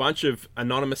there's a bunch of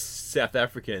anonymous South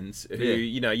Africans who,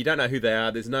 Yeah. you don't know who they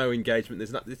are. There's no engagement.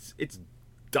 There's not. It's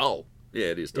dull. Yeah,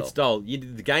 it is dull. It's dull. The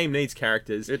game needs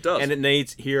characters. It does. and it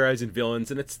needs heroes and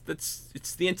villains, and it's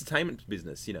the entertainment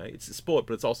business. It's a sport,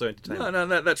 but it's also entertainment.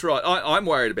 No, that's right. I'm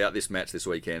worried about this match this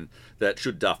weekend, that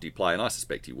should Dufty play, and I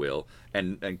suspect he will,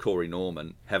 and Corey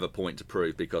Norman have a point to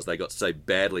prove because they got so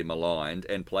badly maligned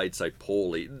and played so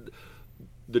poorly.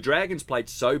 the Dragons played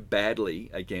so badly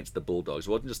against the Bulldogs. It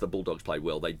wasn't just the Bulldogs played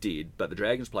well, they did, but the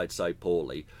Dragons played so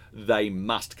poorly. They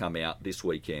must come out this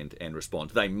weekend and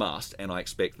respond. They must, and I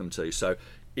expect them to. So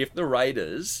if the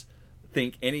Raiders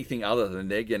think anything other than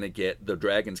they're going to get the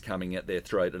Dragons coming at their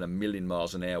throat at a million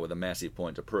miles an hour with a massive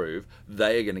point to prove,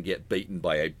 they are going to get beaten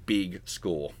by a big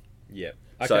score. Yeah.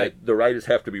 So Okay. the Raiders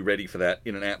have to be ready for that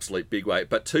in an absolute big way.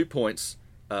 But 2 points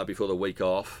before the week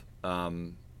off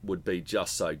would be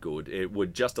just so good. It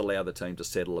would just allow the team to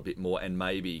settle a bit more and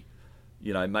maybe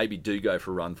do go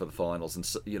for a run for the finals and,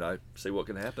 see what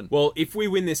can happen. Well, if we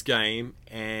win this game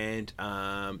and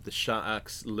the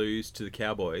Sharks lose to the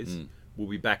Cowboys, we'll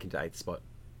be back into 8th spot.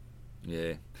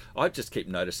 Yeah. I just keep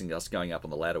noticing us going up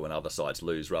on the ladder when other sides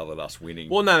lose rather than us winning.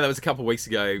 Well, no, that was a couple of weeks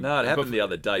ago. No, it happened the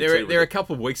other day There too. were a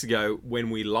couple of weeks ago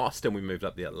when we lost and we moved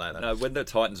up the ladder. No, when the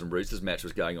Titans and Roosters match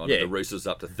was going on, Yeah. and the Roosters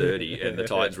up to 30 and the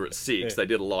Titans were at 6, they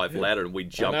did a live ladder and we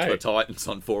jumped the Titans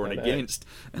on for and against.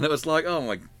 And it was like, oh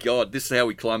my God, this is how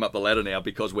we climb up the ladder now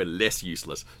because we're less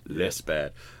useless, less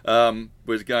bad.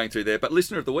 We're going through there. But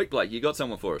listener of the week, Blake, you got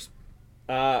someone for us.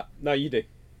 No, you do.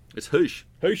 It's Hoosh.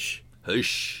 Hoosh.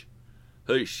 Hoosh.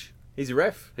 Hoosh. He's a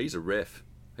ref. He's a ref.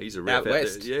 He's a ref. Out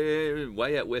west. Yeah,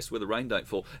 way out west where the rain don't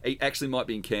fall. He actually might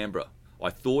be in Canberra.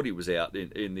 I thought he was out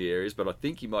in the areas, but I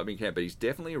think he might be in Canberra. But he's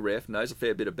definitely a ref, knows a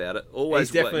fair bit about it. Always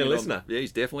He's definitely a weighing in listener. Yeah,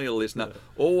 he's definitely a listener.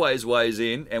 Always weighs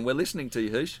in, and we're listening to you,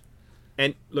 Hoosh.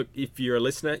 And look, if you're a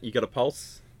listener, you got a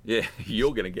pulse. Yeah,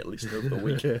 you're going to get listener of the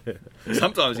week.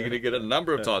 Sometimes you're going to get it a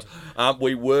number of times.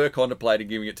 We were contemplating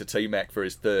giving it to T-Mac for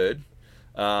his third.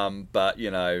 But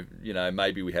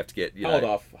maybe we have to get Hold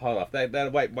off.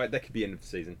 Wait, that could be end of the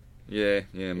season. Yeah,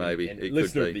 maybe And it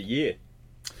listener could of the be. year.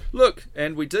 Look,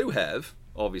 and we do have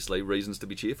obviously reasons to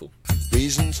be cheerful.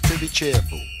 Reasons to be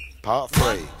cheerful. Part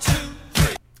 3.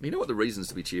 You know what the reasons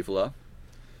to be cheerful are?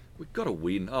 We've got to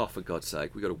win. Oh, for God's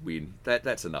sake, we've got to win.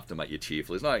 That's enough to make you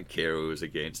cheerful. I don't care who is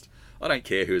against. I don't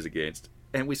care who is against.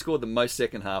 And we scored the most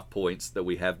second half points that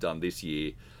we have done this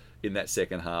year in that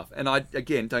second half. And I,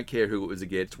 again, don't care who it was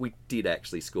against. We did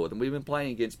actually score them. We've been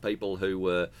playing against people who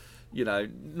were,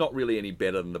 not really any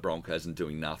better than the Broncos and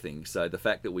doing nothing. So the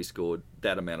fact that we scored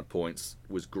that amount of points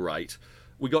was great.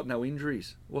 We got no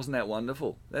injuries. Wasn't that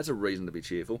wonderful? That's a reason to be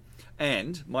cheerful.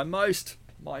 And my most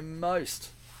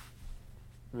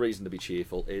reason to be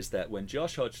cheerful is that when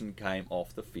Josh Hodgson came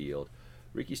off the field,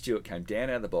 Ricky Stewart came down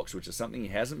out of the box, which is something he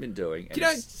hasn't been doing, and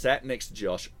he sat next to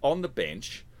Josh on the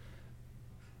bench.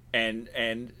 And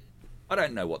I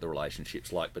don't know what the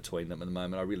relationship's like between them at the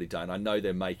moment. I really don't. I know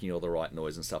they're making all the right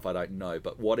noise and stuff. I don't know.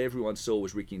 But what everyone saw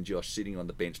was Ricky and Josh sitting on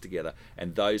the bench together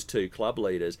and those two club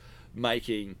leaders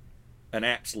making an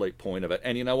absolute point of it.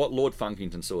 And you know what? Lord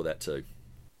Funkington saw that too.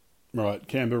 Right,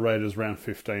 Canberra Raiders round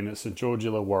 15 at St George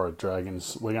Illawarra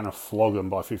Dragons. We're going to flog them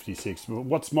by 56. But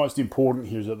what's most important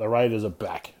here is that the Raiders are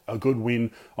back. A good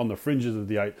win on the fringes of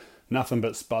the 8. Nothing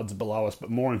but spuds below us, but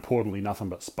more importantly, nothing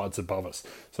but spuds above us.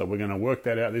 So we're going to work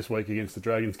that out this week against the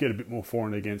Dragons, get a bit more for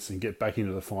and against, and get back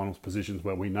into the finals positions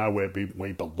where we know where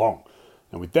we belong.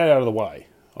 And with that out of the way,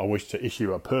 I wish to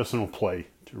issue a personal plea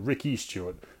to Ricky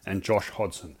Stewart and Josh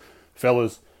Hodgson.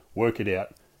 Fellas, work it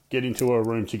out. Get into a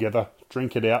room together,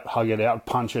 drink it out, hug it out,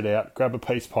 punch it out, grab a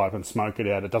peace pipe and smoke it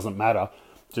out. It doesn't matter.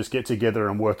 Just get together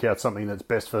and work out something that's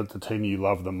best for the team you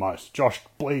love the most. Josh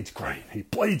bleeds green. He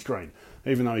bleeds green.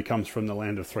 Even though he comes from the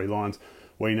land of three lions,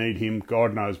 we need him.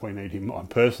 God knows we need him. I'm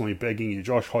personally begging you,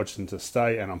 Josh Hodgson, to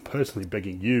stay, and I'm personally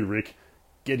begging you, Rick,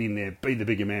 get in there, be the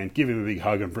bigger man, give him a big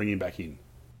hug and bring him back in.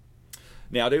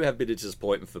 Now, I do have a bit of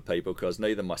disappointment for people because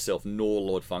neither myself nor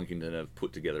Lord Funkington have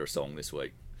put together a song this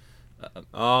week.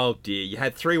 Oh dear, you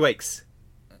had 3 weeks.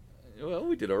 Well,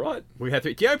 we did all right. We had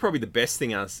 3. Do you know probably the best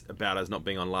thing about us not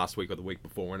being on last week or the week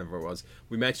before, whenever it was?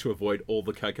 We managed to avoid all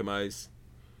the Kokomo's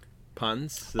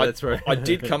puns. So that's right. I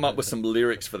did come up with some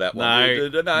lyrics for that one.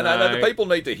 No, no. The people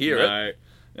need to hear No. it.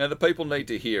 Now, the people need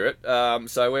to hear it.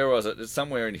 So where was it? It's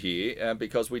somewhere in here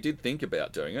because we did think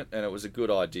about doing it, and it was a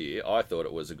good idea. I thought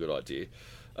it was a good idea.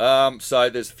 So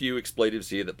there's a few expletives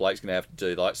here that Blake's going to have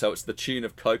to do. So it's the tune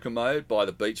of Kokomo by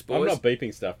the Beach Boys. I'm not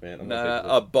beeping stuff, man.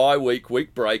 A bye-week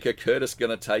week breaker. Curtis going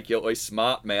to take your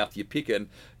smart mouth. You picking.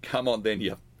 Come on then,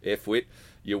 you F-wit.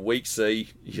 You weak C.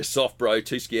 You soft bro.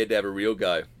 Too scared to have a real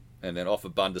go. And then off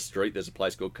of Bundas Street, there's a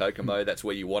place called Kokomo. That's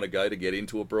where you want to go to get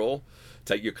into a brawl.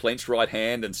 Take your clenched right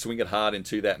hand and swing it hard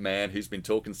into that man who's been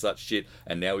talking such shit,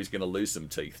 and now he's going to lose some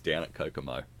teeth down at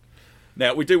Kokomo.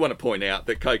 Now, we do want to point out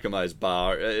that Kokomo's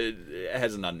bar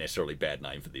has an unnecessarily bad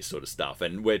name for this sort of stuff,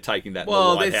 and we're taking that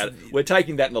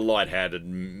in the light-hearted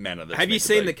manner. That's Have you meant to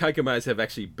seen be. that Kokomo's have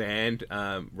actually banned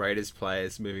Raiders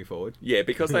players moving forward? Yeah,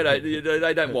 because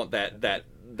they don't want that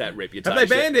that reputation. Have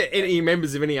they banned any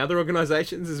members of any other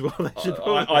organisations as well? They should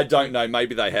I don't know.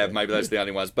 Maybe they have. Maybe those are the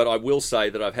only ones. But I will say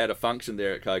that I've had a function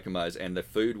there at Kokomo's, and the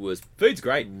food's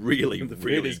great. Really, The food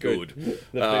really is good. good.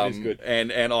 The food is good.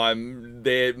 And I'm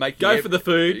there making. Go for the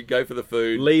food. Go for the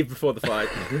food. Leave before the fight.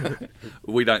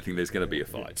 We don't think there's going to be a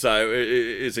fight, so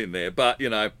it's in there. But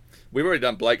we've already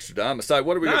done Blake Stradama. So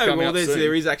what are we got coming up soon?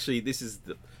 There is actually.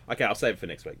 Okay, I'll save it for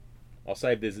next week. I'll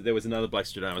save. There was another Blake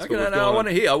Stradamus. Okay, I want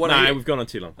to hear. We've gone on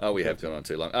too long. Oh, we have gone on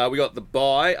too long. We got the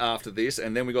bye after this,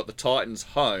 and then we got the Titans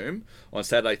home on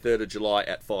Saturday, 3rd of July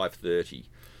at 5:30.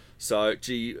 So,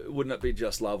 gee, wouldn't it be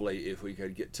just lovely if we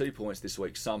could get 2 points this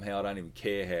week somehow? I don't even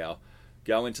care how.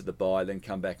 Go into the bye, then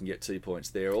come back and get 2 points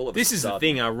there. This is the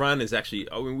thing. Our run is actually.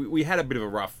 We had a bit of a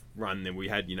rough run. Then we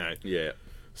had,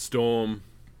 Storm,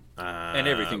 and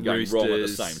everything going Roosters, wrong at the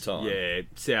same time. Yeah,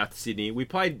 South Sydney. We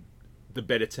played the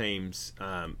better teams.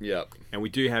 And we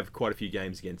do have quite a few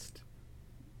games against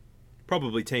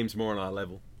probably teams more on our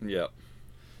level. Yeah.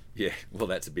 Yeah, well,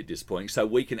 that's a bit disappointing. So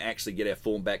we can actually get our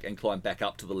form back and climb back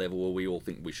up to the level where we all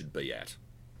think we should be at.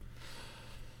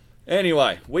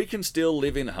 Anyway, we can still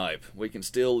live in hope.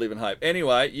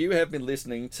 Anyway, you have been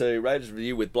listening to Raiders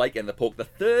Review with Blake and the Pork, the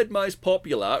third most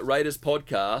popular Raiders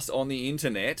podcast on the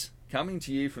internet, coming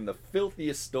to you from the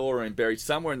filthiest storeroom buried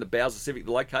somewhere in the bowels of Civic,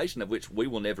 the location of which we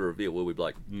will never reveal, will we,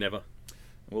 Blake? Never.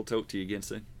 We'll talk to you again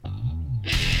soon. Blake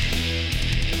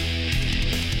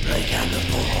and the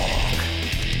Pork.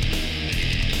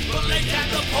 Blake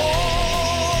and the Pork.